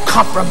hell I'll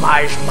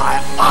compromise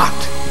my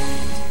art.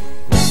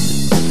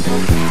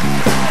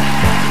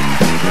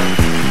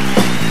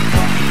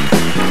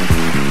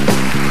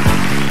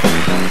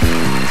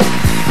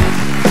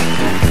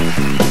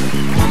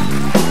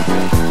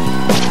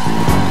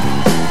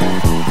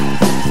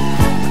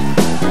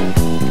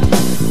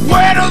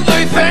 Where do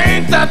they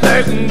think that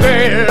they can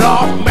get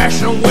off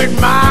messing with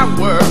my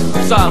work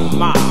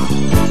somehow?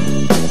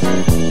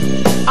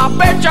 I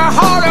bet you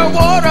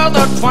Hollywood of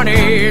the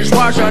 20s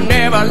was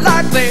never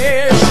like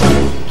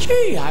this.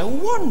 Gee, I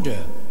wonder.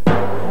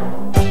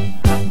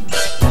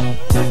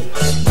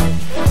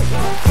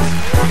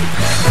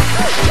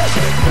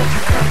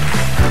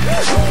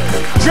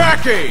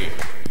 Jackie!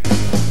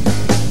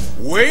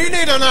 We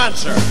need an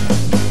answer.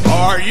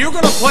 Are you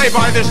gonna play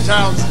by this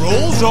town's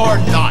rules or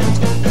not?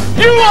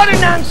 You want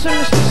an answer,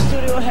 Mr.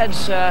 Studio Head,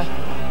 sir?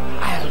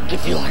 I'll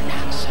give you an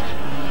answer.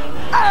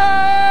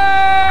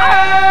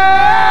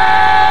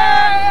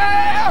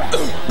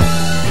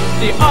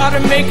 The art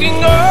of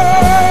making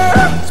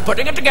herbs,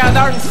 putting it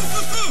together,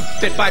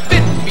 bit by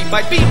bit, beat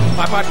by beat,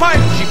 pipe by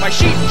pipe, sheet by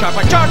sheet, chart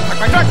by chart, track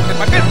by track, bit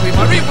by bit, weave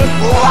by weave.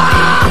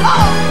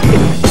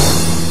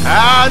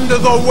 And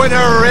the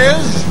winner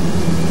is...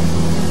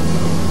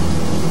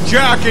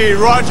 Jackie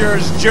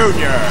Rogers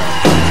Jr.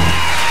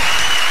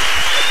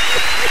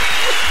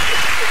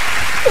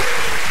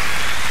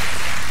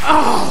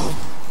 Oh,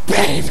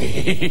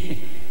 baby.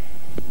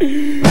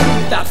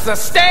 That's the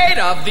state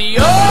of the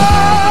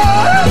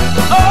art.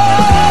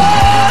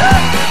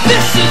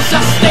 This is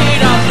the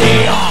state of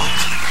the art.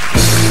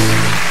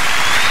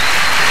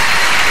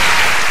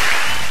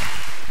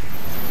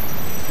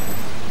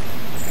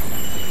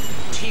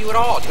 To you at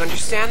all, do you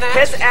understand that?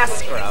 His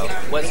escrow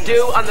was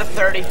due on the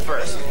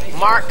 31st.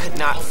 Mark could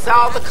not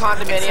sell the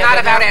condominium. It's not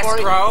about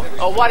escrow.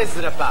 Oh, what is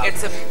it about?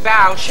 It's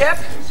about... Chip?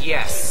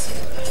 Yes.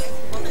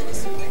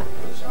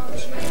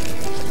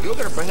 You're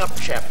going to bring up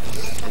Chip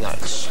and that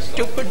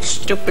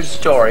stupid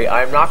story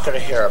I'm not going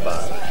to hear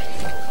about.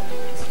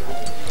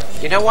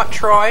 You know what,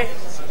 Troy?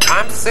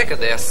 I'm sick of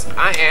this.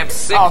 I am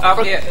sick of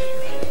it.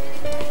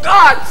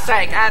 God's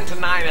sake,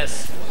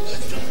 Antoninus.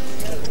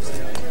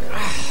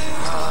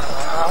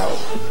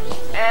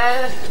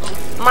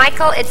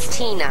 Michael, it's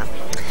Tina.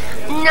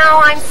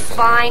 No, I'm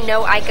fine.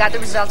 No, I got the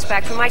results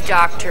back from my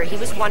doctor. He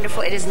was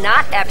wonderful. It is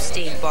not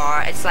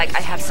Epstein-Barr. It's like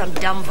I have some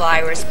dumb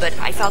virus, but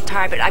I felt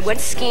tired. But I went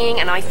skiing,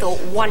 and I felt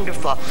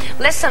wonderful.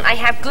 Listen, I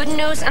have good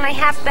news, and I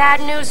have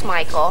bad news,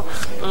 Michael.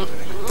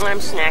 I'm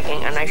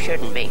snacking, and I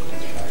shouldn't be.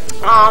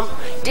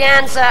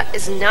 Danza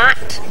is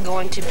not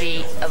going to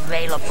be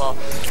available.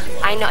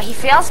 I know he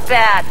feels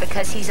bad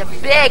because he's a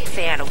big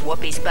fan of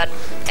Whoopi's, but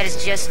it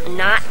is just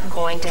not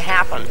going to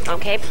happen,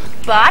 okay?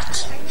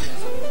 But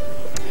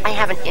I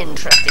have an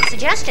interesting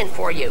suggestion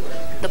for you.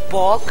 The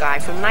bald guy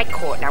from Night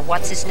Court. Now,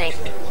 what's his name?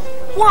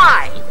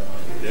 Why?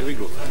 There we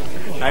go.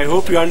 I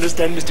hope you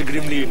understand, Mr.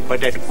 Grimley,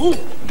 but at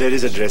there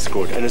is a dress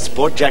code and a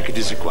sport jacket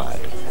is required.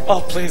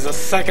 Oh, please, a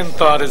second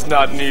thought is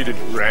not needed,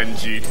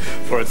 Ranjit,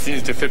 for it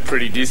seems to fit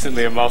pretty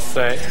decently, I must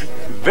say.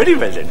 Very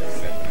well, then.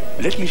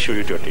 Let me show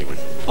you to your table.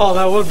 Oh,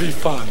 that would be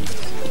fun.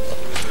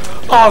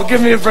 Oh,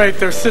 give me a break.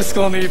 There's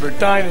Siskel and Ebert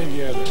dining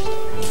together.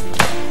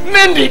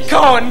 Mindy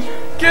Cohen,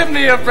 give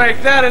me a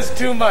break. That is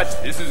too much.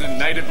 This is a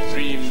night of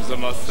dreams, I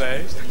must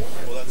say.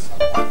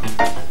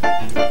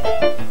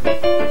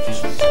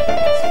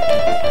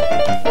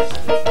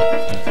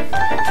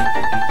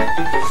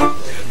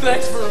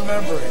 Thanks for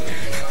remembering.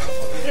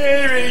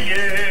 Here he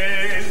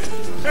is,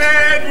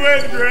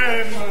 Edward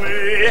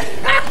Grimley.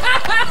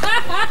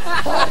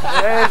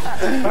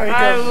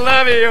 I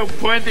love you,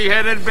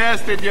 pointy-headed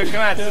bastard. You come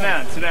on,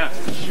 sit down.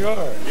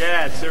 Sure.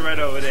 Yeah, sit right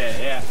over there.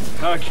 Yeah.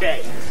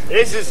 Okay.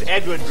 This is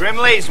Edward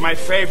Grimley. He's my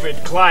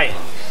favorite client.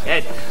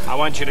 Ed, I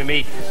want you to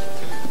meet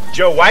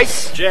Joe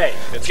Weiss. Jay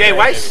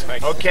Weiss.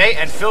 Okay,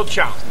 and Phil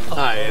Chong.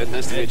 Hi,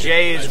 nice to meet you.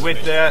 Jay is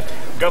with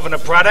Governor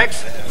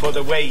Products for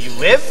the way you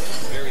live.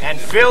 And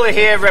Phil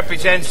here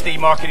represents the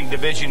marketing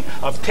division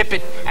of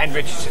Tippett and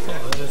Richardson.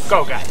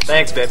 Go, guys.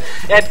 Thanks, babe.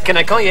 Ed, can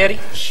I call you Eddie?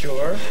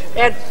 Sure.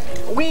 Ed,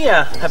 we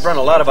have run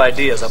a lot of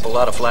ideas up a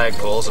lot of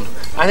flagpoles, and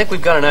I think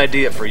we've got an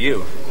idea for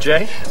you.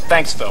 Jay?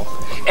 Thanks, Phil.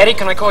 Eddie,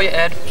 can I call you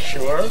Ed?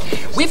 Sure.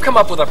 We've come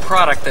up with a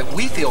product that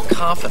we feel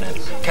confident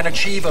can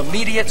achieve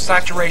immediate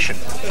saturation.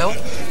 Phil?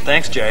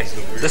 Thanks, Jay.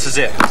 This is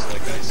it.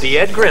 The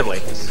Ed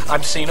Grimley.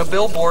 I've seen a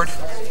billboard.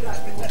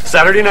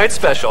 Saturday night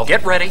special.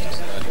 Get ready.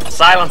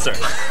 Silencer.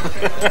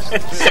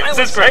 Is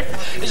this great?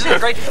 Isn't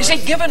it great? You see,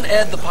 given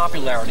Ed the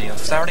popularity of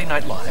Saturday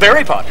Night Live.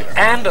 Very popular.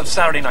 And of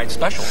Saturday Night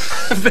Special.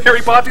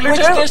 Very popular,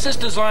 which too. this is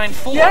designed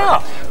for.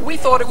 Yeah. We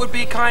thought it would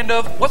be kind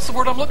of, what's the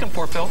word I'm looking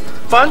for, Phil?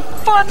 Fun?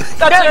 Fun.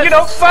 That's it. You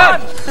know,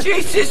 fun.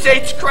 Jesus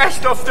H.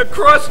 Christ off the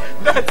cross.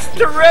 That's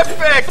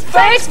terrific.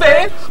 Thanks,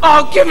 babe.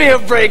 Oh, give me a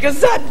break.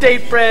 Is that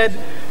date bread?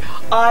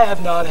 I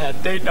have not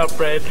had date nut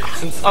bread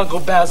since Uncle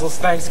Basil's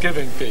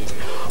Thanksgiving feast.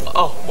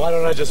 Oh, why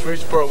don't I just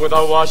reach for it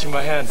without washing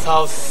my hands?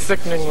 How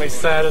sickeningly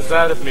sad is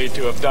that of me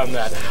to have done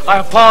that. I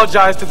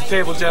apologize to the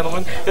table,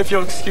 gentlemen. If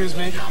you'll excuse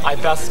me, I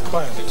best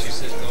cleanse.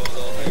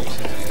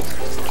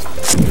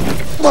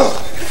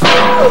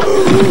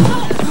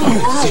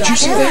 Did you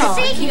see that?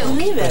 Thank you.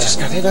 I just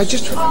got it. I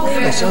just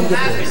tried. I saw him get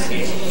there.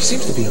 He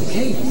seems to be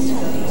okay.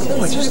 No, I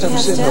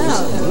was sitting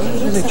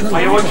over.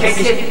 Are you okay,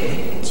 kid?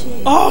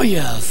 Oh,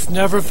 yes.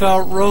 Never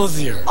felt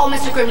rosier. Oh,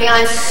 Mr. Grimley,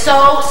 I'm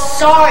so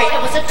sorry.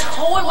 It was a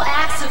total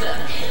accident.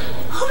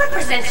 Who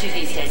represents you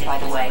these days, by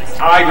the way?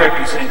 I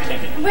represent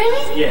him.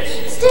 Really?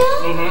 Yes. Still?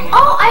 Mm-hmm.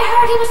 Oh, I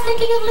heard he was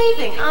thinking of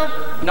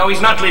leaving. No,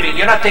 he's not leaving.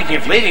 You're not thinking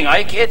of leaving, are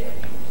you, kid?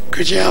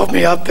 Could you help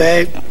me up,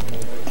 babe?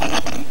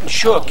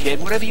 Sure,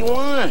 kid. Whatever you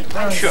want.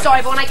 I'm sure.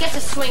 sorry, but when I get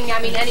to swing,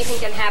 I mean, anything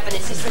can happen.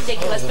 It's just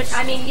ridiculous. But,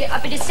 I mean,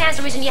 but it stands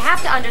to reason. You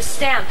have to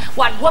understand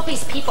what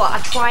Whoopi's people are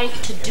trying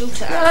to do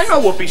to us. Yeah, I know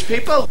Whoopi's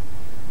people.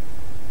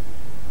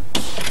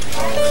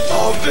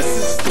 Oh, this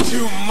is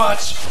too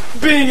much.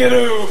 Being an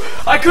ooh,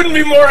 I couldn't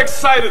be more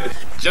excited.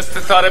 Just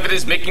the thought of it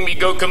is making me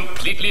go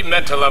completely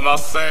mental, I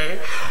must say.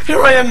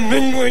 Here I am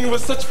mingling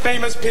with such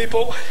famous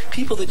people,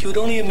 people that you would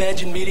only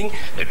imagine meeting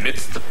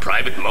amidst the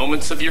private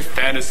moments of your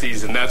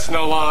fantasies, and that's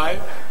no lie.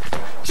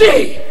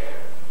 Gee,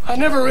 I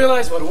never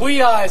realized what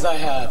wee eyes I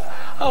have.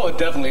 I would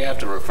definitely have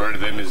to refer to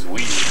them as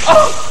wee.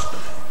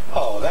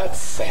 Oh, that's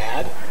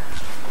sad.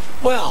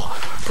 Well,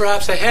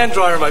 perhaps a hand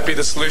dryer might be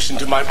the solution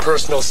to my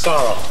personal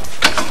sorrow.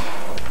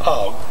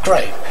 Oh,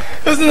 great.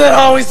 Isn't that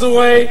always the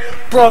way?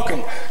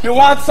 Broken. You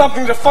want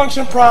something to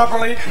function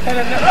properly, and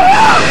it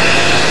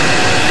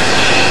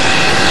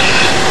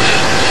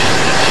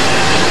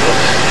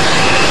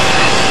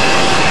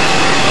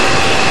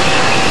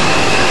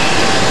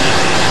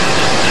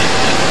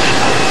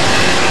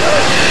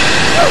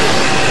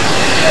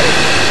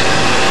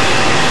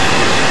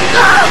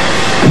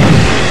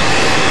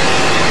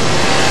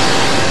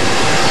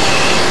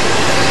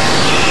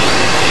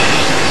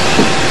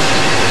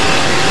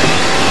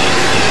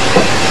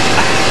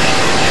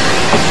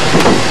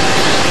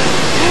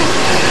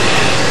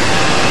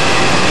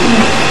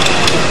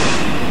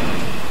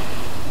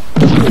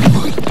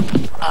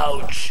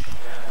Ouch.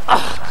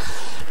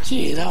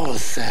 Gee, that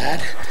was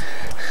sad.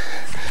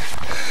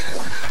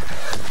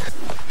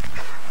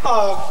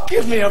 Oh,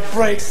 give me a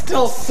break.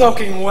 Still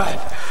soaking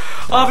wet.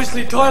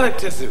 Obviously, toilet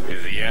tissue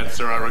is the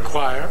answer I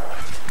require.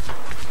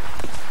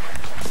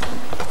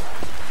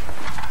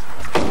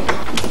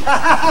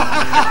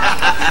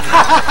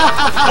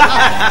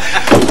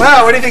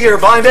 Well, what do you think of your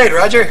blind date,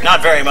 Roger?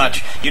 Not very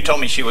much. You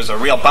told me she was a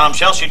real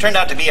bombshell. She turned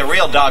out to be a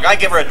real dog. I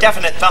give her a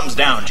definite thumbs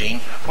down,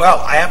 Gene. Well,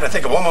 I happen to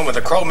think a woman with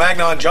a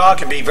Cro-Magnon jaw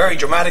can be very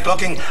dramatic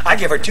looking. I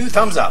give her 2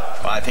 thumbs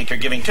up. Well, I think you're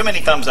giving too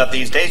many thumbs up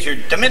these days. You're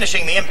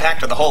diminishing the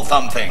impact of the whole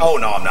thumb thing. Oh,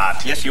 no, I'm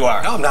not. Yes, you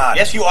are. No, I'm not.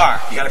 Yes, you are.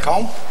 You got a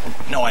comb?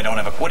 No, I don't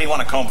have a... What do you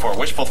want a comb for?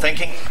 Wishful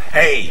thinking?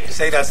 Hey,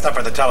 save that stuff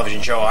for the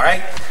television show, all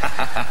right?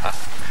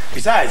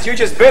 Besides, you're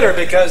just bitter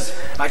because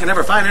I can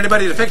never find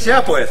anybody to fix you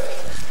up with.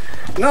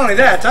 Not only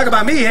that, talk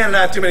about me handing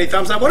out too many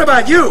thumbs up. What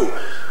about you?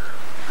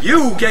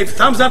 You gave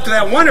thumbs up to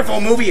that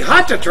wonderful movie,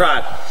 Hot to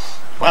Trot.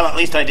 Well, at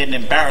least I didn't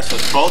embarrass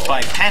us both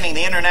by panning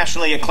the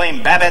internationally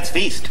acclaimed Babette's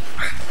Feast.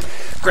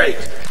 Great.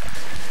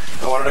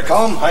 I wanted a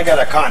comb, I got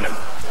a condom.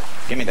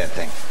 Give me that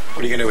thing.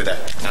 What are you going to do with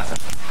that? Nothing.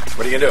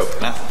 What are you going to do?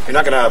 Nothing. You're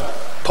not going to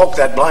poke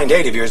that blind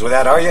date of yours with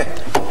that, are you?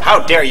 How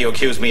dare you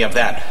accuse me of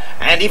that?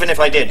 And even if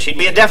I did, she'd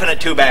be a definite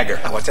 2-bagger.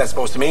 What's that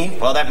supposed to mean?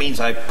 Well, that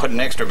means I put an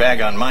extra bag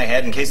on my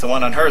head in case the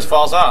one on hers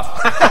falls off.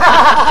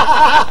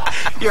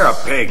 You're a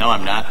pig. No,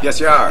 I'm not. Yes,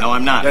 you are. No,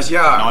 I'm not. Yes, you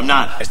are. No, I'm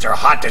not. Mr.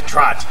 Hot to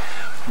Trot.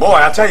 Boy,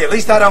 I'll tell you, at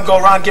least I don't go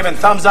around giving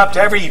thumbs up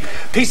to every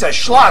piece of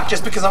schlock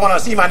just because I want to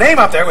see my name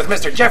up there with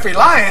Mr. Jeffrey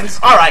Lyons.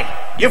 All right,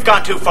 you've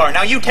gone too far.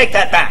 Now you take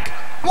that back.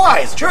 Why?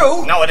 It's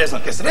true. No, it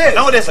isn't. Yes, it is.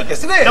 No, it isn't.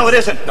 Yes, it is. No, it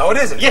isn't. No, it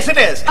isn't. Yes, it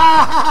is.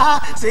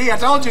 See, I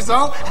told you so.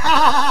 All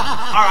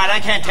right, I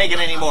can't take it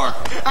anymore.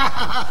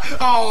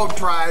 Oh,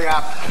 dry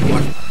up.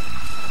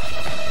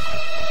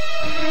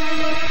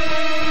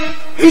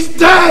 He's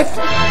dead!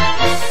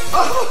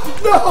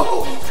 Oh,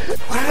 no!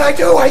 What did I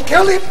do? I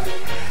killed him?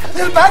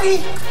 Little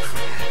buddy?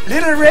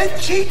 Little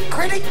red-cheeked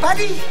critic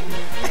buddy.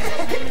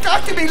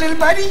 Talk to me, little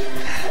buddy.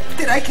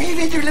 Did I cave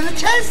in your little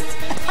chest?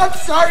 I'm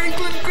sorry,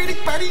 little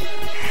critic buddy.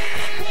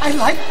 I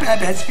liked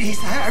Babette's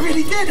piece. I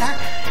really did.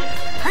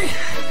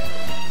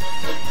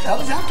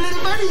 Thumbs up,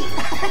 little buddy.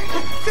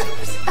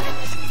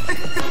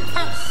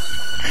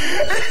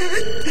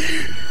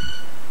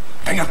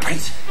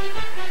 Fingerprints.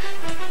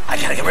 I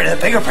gotta get rid of the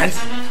fingerprints.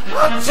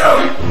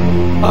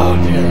 Oh,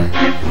 dear.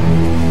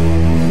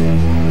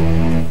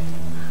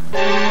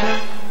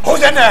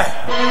 Who's in there?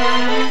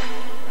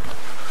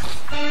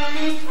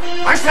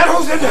 I said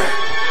who's in there?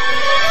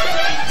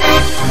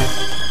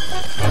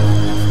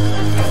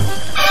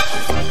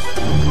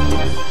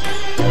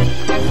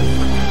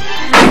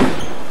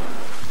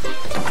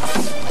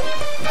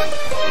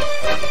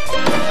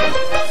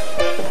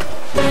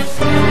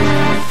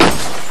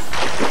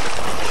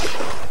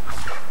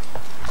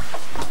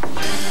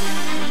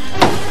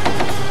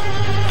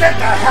 Get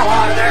the hell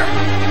out of there!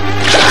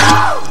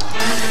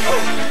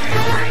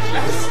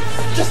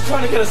 Just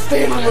trying to get a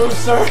stay in the room,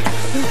 sir.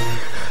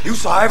 You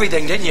saw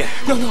everything, didn't you?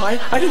 No,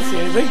 I didn't see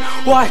anything.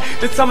 Why?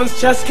 Did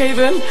someone's chest cave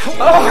in?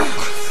 Oh.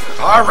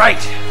 All right.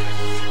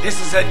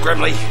 This is it,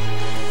 Grimley.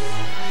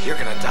 You're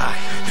gonna die.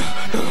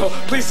 No,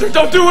 please, sir,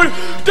 don't do it.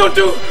 Don't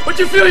do what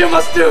you feel you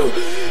must do.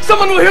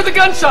 Someone will hear the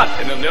gunshot,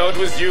 and they'll know it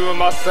was you, I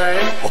must say.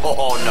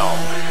 Oh, no.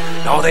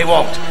 No, they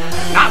won't.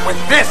 Not with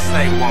this,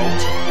 they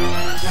won't.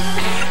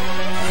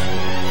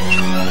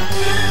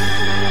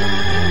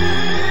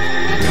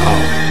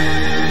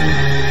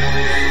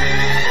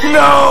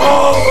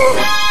 No!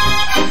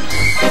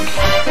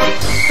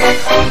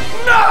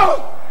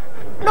 No!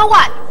 No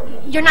what?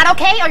 You're not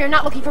okay, or you're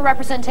not looking for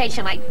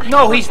representation?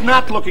 No, he's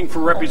not looking for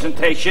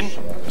representation,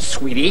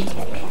 sweetie.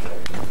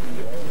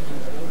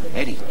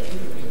 Eddie,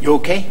 you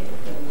okay?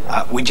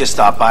 We just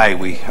stopped by.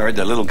 We heard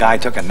the little guy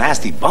took a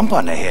nasty bump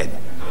on the head.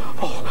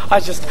 Oh, I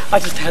just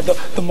had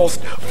the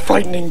most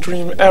frightening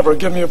dream ever.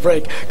 Give me a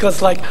break.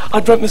 Because, I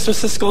dreamt, Mr.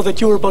 Cisco,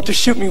 that you were about to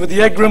shoot me with the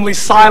Ed Grimley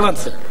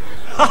silencer.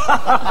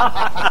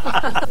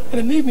 And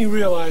it made me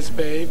realize,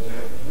 babe,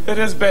 it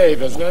is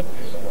babe, isn't it?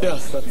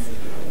 Yes, that's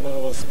what I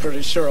was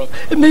pretty sure of.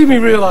 It made me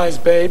realize,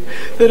 babe,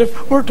 that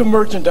if we're to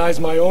merchandise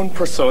my own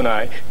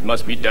personae, it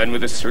must be done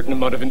with a certain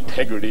amount of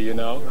integrity, you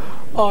know?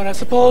 Oh, and I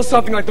suppose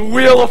something like the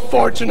Wheel of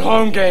Fortune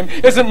home game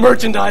isn't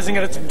merchandising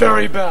at its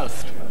very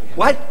best.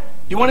 What?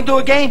 You want to do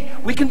a game?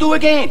 We can do a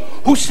game.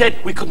 Who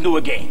said we couldn't do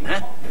a game,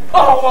 huh?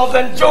 Oh, well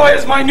then Joy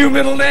is my new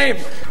middle name.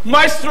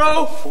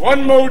 Maestro,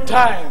 one more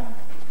time.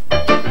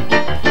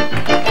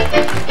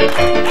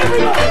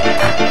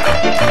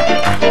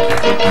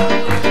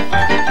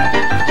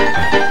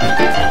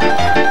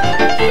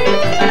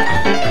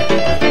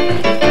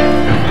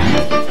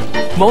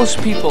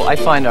 Most people, I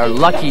find, are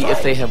lucky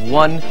if they have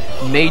one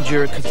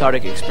major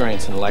cathartic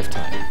experience in a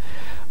lifetime.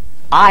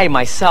 I,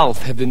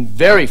 myself, have been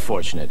very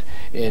fortunate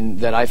in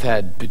that I've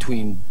had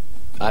between,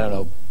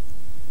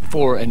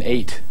 4 and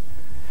 8,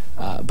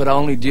 but I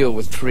only deal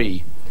with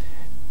 3.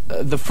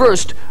 The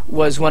first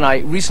was when I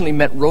recently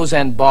met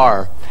Roseanne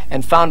Barr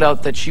and found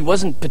out that she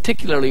wasn't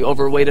particularly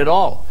overweight at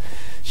all.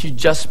 She'd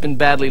just been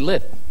badly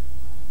lit.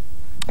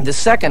 The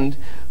second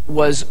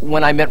was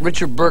when I met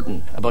Richard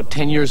Burton about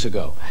 10 years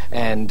ago,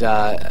 and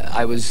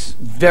I was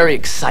very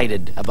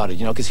excited about it,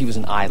 because he was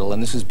an idol,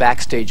 and this was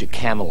backstage at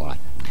Camelot.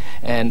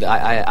 And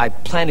I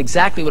planned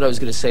exactly what I was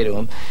going to say to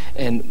him,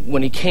 and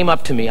when he came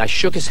up to me, I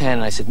shook his hand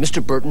and I said,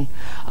 Mr. Burton,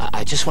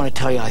 I just want to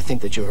tell you I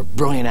think that you're a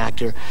brilliant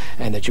actor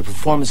and that your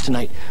performance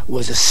tonight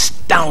was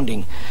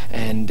astounding,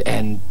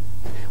 and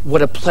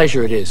what a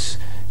pleasure it is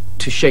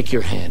to shake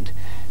your hand.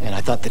 And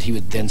I thought that he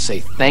would then say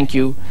thank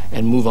you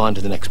and move on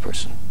to the next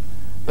person.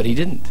 But he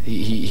didn't.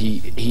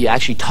 He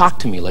actually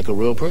talked to me like a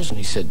real person.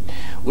 He said,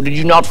 well, did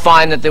you not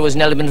find that there was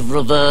an element of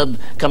reverb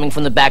coming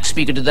from the back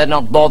speaker? Did that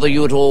not bother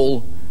you at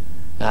all?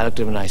 And I looked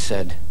at him and I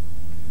said,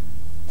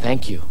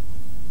 thank you.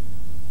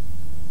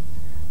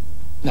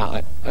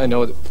 Now, I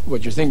know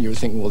what you're thinking. You're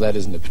thinking, well, that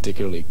isn't a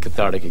particularly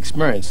cathartic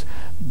experience.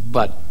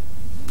 But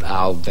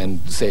I'll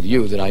then say to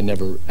you that I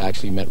never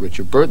actually met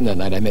Richard Burton that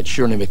night. I met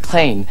Shirley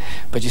MacLaine.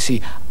 But you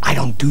see, I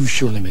don't do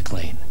Shirley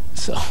MacLaine.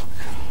 So.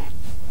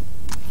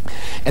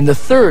 And the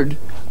third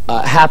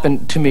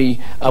happened to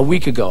me a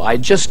week ago. I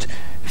just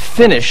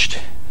finished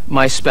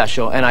my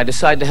special, and I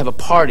decided to have a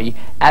party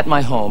at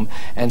my home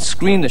and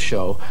screen the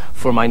show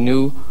for my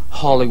new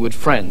Hollywood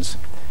friends.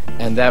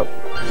 And that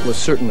was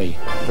certainly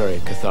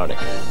very cathartic.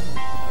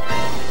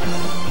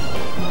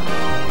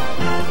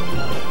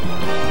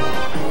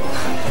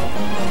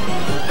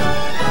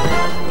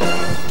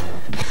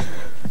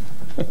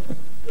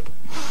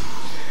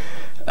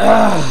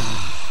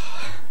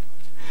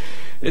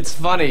 It's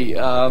funny,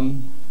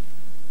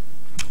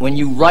 when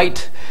you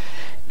write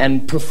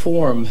and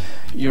perform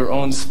your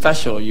own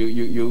special,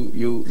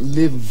 you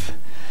live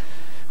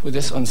with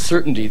this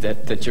uncertainty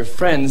that your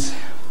friends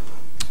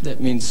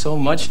that mean so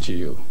much to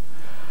you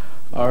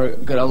are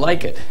going to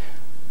like it.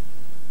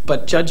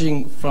 But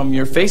judging from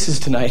your faces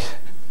tonight,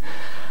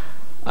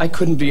 I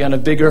couldn't be on a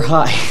bigger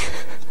high.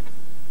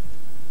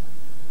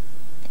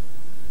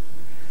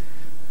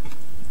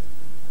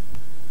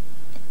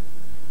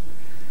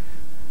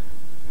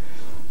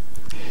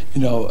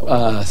 You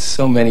know,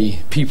 so many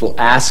people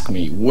ask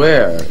me,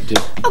 where did...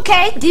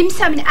 Okay, dim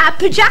sum and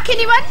applejack,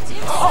 anyone?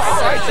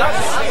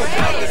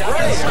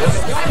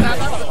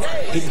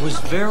 It was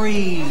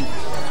very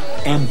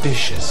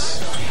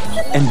ambitious.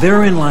 And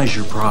therein lies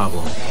your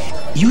problem.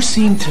 You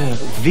seem to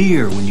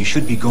veer when you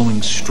should be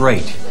going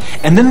straight.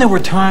 And then there were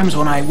times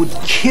when I would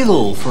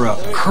kill for a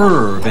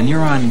curve and you're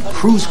on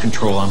cruise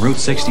control on Route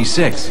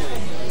 66.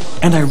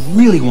 And I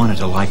really wanted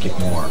to like it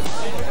more.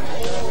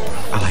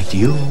 I liked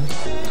you.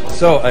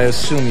 So, I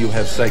assume you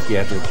have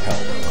psychiatric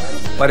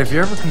help. But if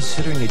you're ever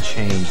considering a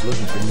change,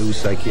 looking for new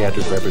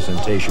psychiatric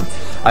representation,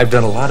 I've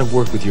done a lot of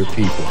work with your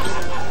people.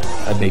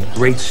 I've made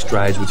great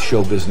strides with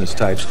show business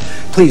types.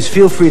 Please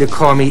feel free to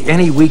call me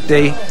any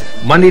weekday,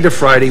 Monday to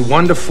Friday,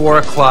 1 to 4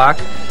 o'clock.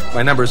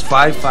 My number is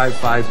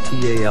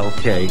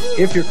 555-TALK.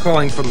 If you're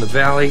calling from the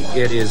Valley,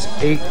 it is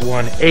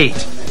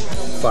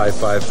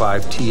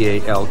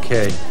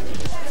 818-555-TALK.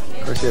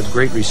 Of course, I have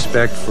great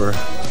respect for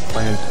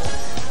client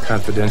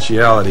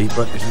confidentiality,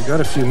 but if you've got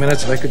a few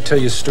minutes, I could tell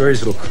you stories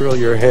that'll curl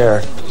your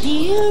hair. Do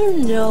you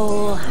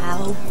know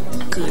how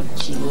good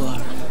you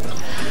are?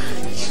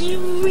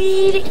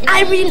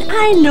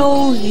 I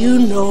know you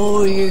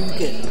know you're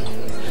good.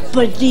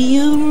 But do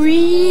you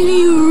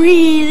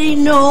really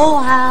know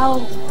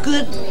how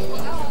good?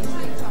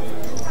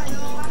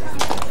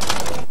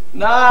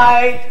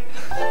 Night!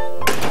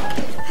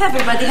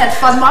 Everybody had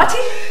fun, Marty?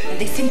 And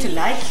they seem to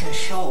like your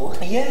show.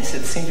 Yes,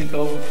 it seemed to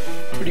go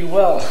pretty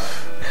well.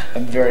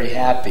 I'm very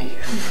happy.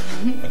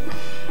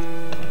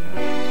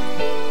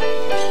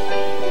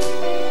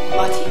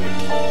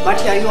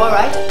 Marty, are you all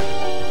right?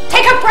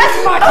 Take a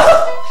breath, Marty!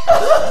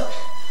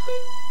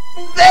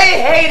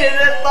 They hated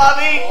it,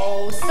 Mommy!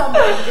 Oh, some of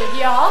them did,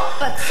 yeah,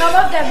 but some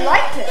of them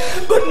liked it.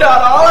 But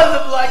not all of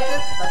them liked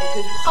it. But a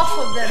good half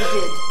of them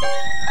did.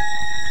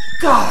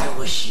 God, I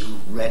wish you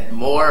read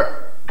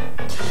more.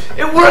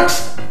 It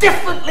works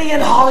differently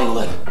in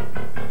Hollywood.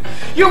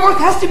 Your work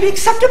has to be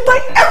accepted by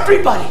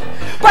everybody.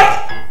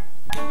 By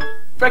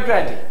Fred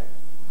Grandy.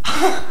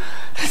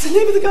 That's the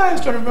name of the guy I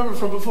was trying to remember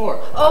from before.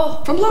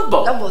 Oh. From Love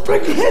Boat. Love Boat.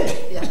 Fred Grandy.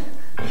 Yeah.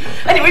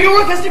 Anyway, your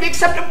work has to be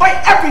accepted by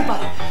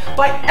everybody.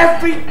 By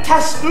every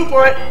test group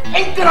or it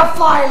ain't gonna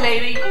fly,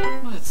 lady.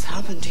 What's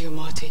happened to you,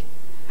 Marty?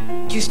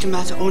 It used to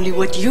matter only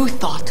what you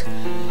thought.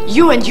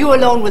 You and you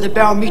alone were the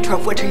barometer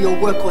of whether your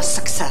work was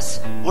success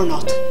or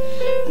not.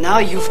 Now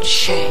you've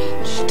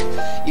changed.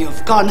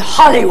 You've gone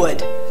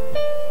Hollywood. Well,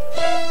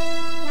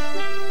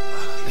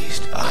 at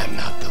least I'm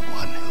not the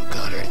one who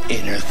got her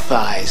inner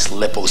thighs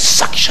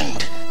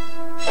liposuctioned.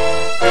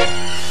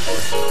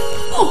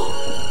 Oh.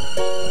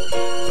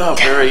 Not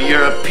very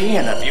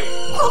European of you.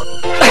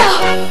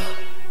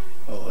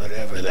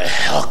 Whatever the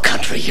hell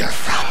country you're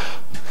from.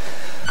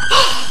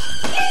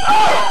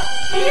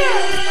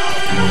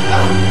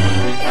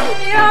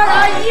 You're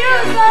a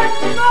user,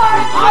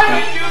 Marty! I'm a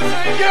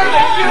user, you're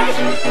a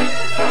user!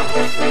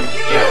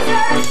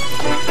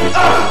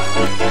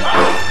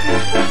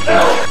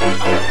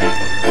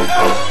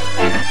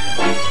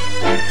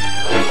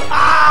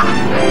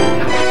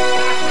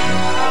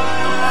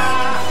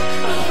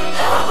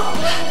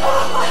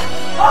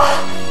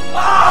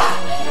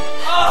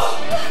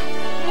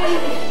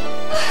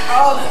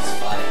 Oh, that's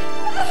funny.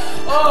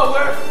 Oh,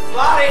 we're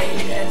funny,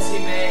 Nancy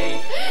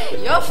May.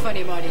 You're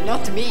funny, Marty.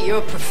 Not to me. You're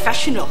a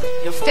professional.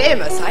 You're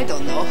famous. I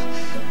don't know.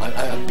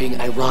 I'm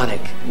being ironic,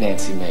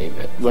 Nancy May.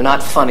 We're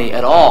not funny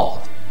at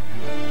all.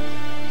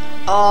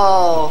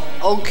 Oh,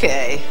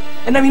 okay.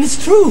 And I mean, it's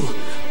true.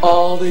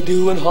 All they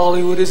do in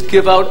Hollywood is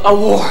give out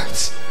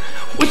awards.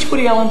 Which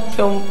Woody Allen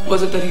film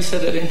was it that he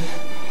said that in?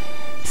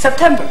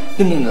 September.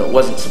 No, it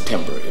wasn't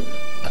September.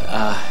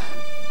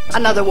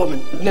 Another Woman.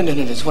 No,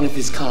 it's one of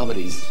his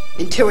comedies.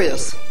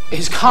 Interiors.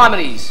 His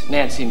comedies,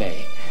 Nancy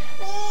May.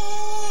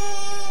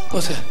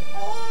 What's that?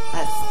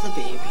 That's the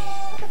baby.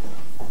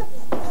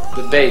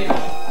 The baby.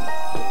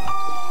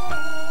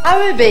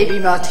 I'm a baby,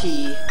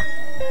 Marty.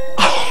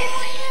 Oh,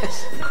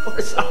 yes, of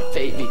course, our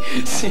baby.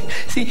 See,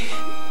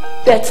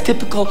 that's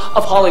typical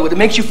of Hollywood. It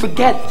makes you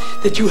forget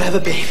that you have a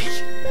baby.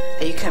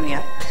 Are you coming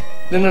up?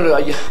 No.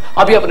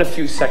 I'll be up in a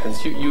few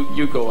seconds.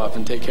 You go up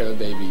and take care of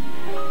baby.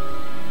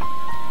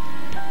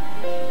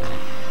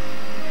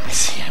 I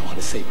see. I want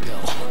to say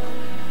Bill.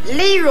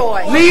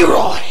 Leroy.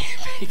 Leroy.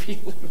 Baby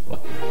Leroy.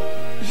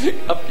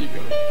 Up you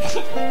go.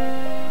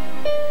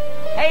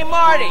 Hey,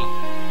 Marty.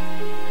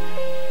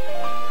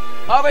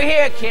 Over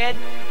here, kid.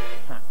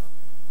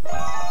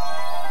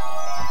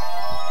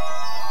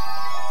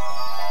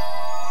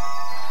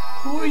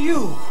 Who are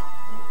you?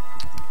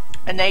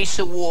 An Ace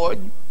Award.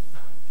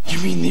 You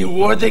mean the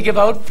award they give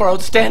out for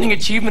outstanding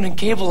achievement in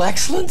cable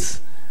excellence?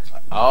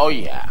 Oh,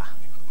 yeah.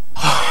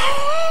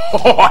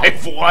 Oh,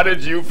 I've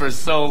wanted you for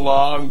so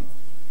long.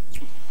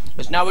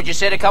 That's not what you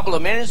said a couple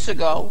of minutes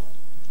ago.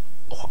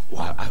 Oh,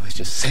 well, I was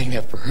just saying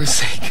that for her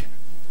sake.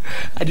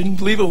 I didn't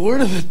believe a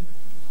word of it.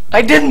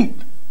 I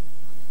didn't.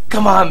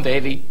 Come on,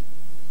 baby.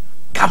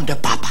 Come to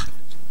Papa.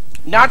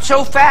 Not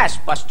so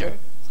fast, Buster.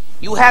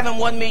 You haven't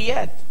won me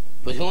yet.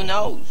 But who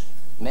knows?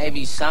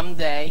 Maybe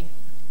someday.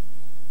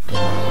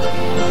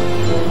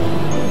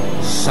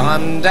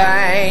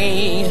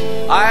 Someday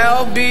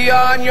I'll be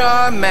on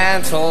your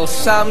mantle.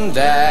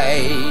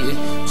 Someday,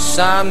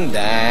 someday,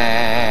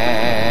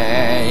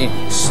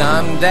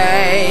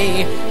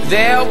 someday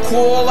they'll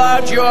call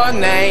out your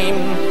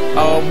name,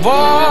 oh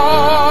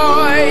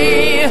boy,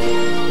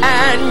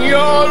 and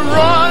you'll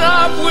run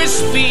up with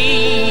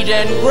speed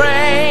and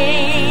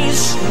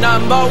grace,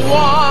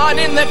 #1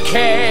 in the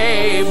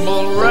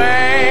cable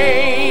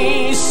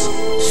race.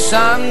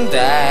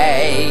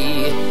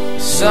 Someday,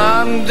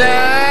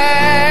 someday.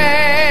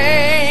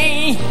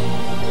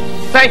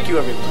 Thank you,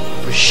 everyone,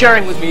 for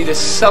sharing with me this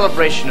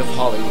celebration of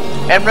Hollywood.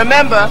 And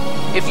remember,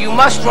 if you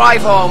must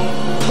drive home,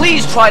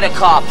 please try to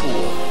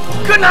carpool.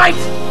 Good night,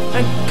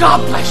 and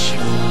God bless you.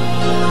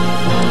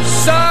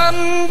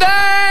 Someday.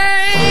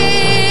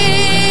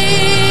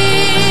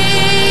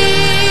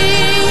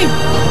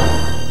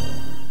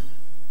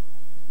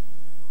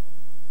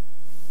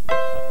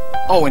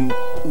 Oh, and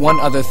one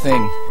other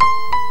thing.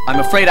 I'm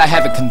afraid I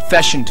have a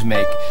confession to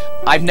make.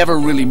 I've never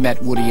really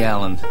met Woody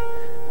Allen.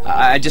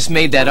 I just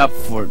made that up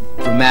for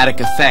dramatic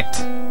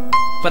effect.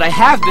 But I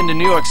have been to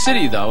New York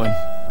City, though, and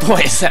boy,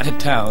 is that a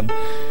town.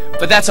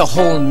 But that's a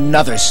whole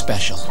nother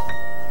special.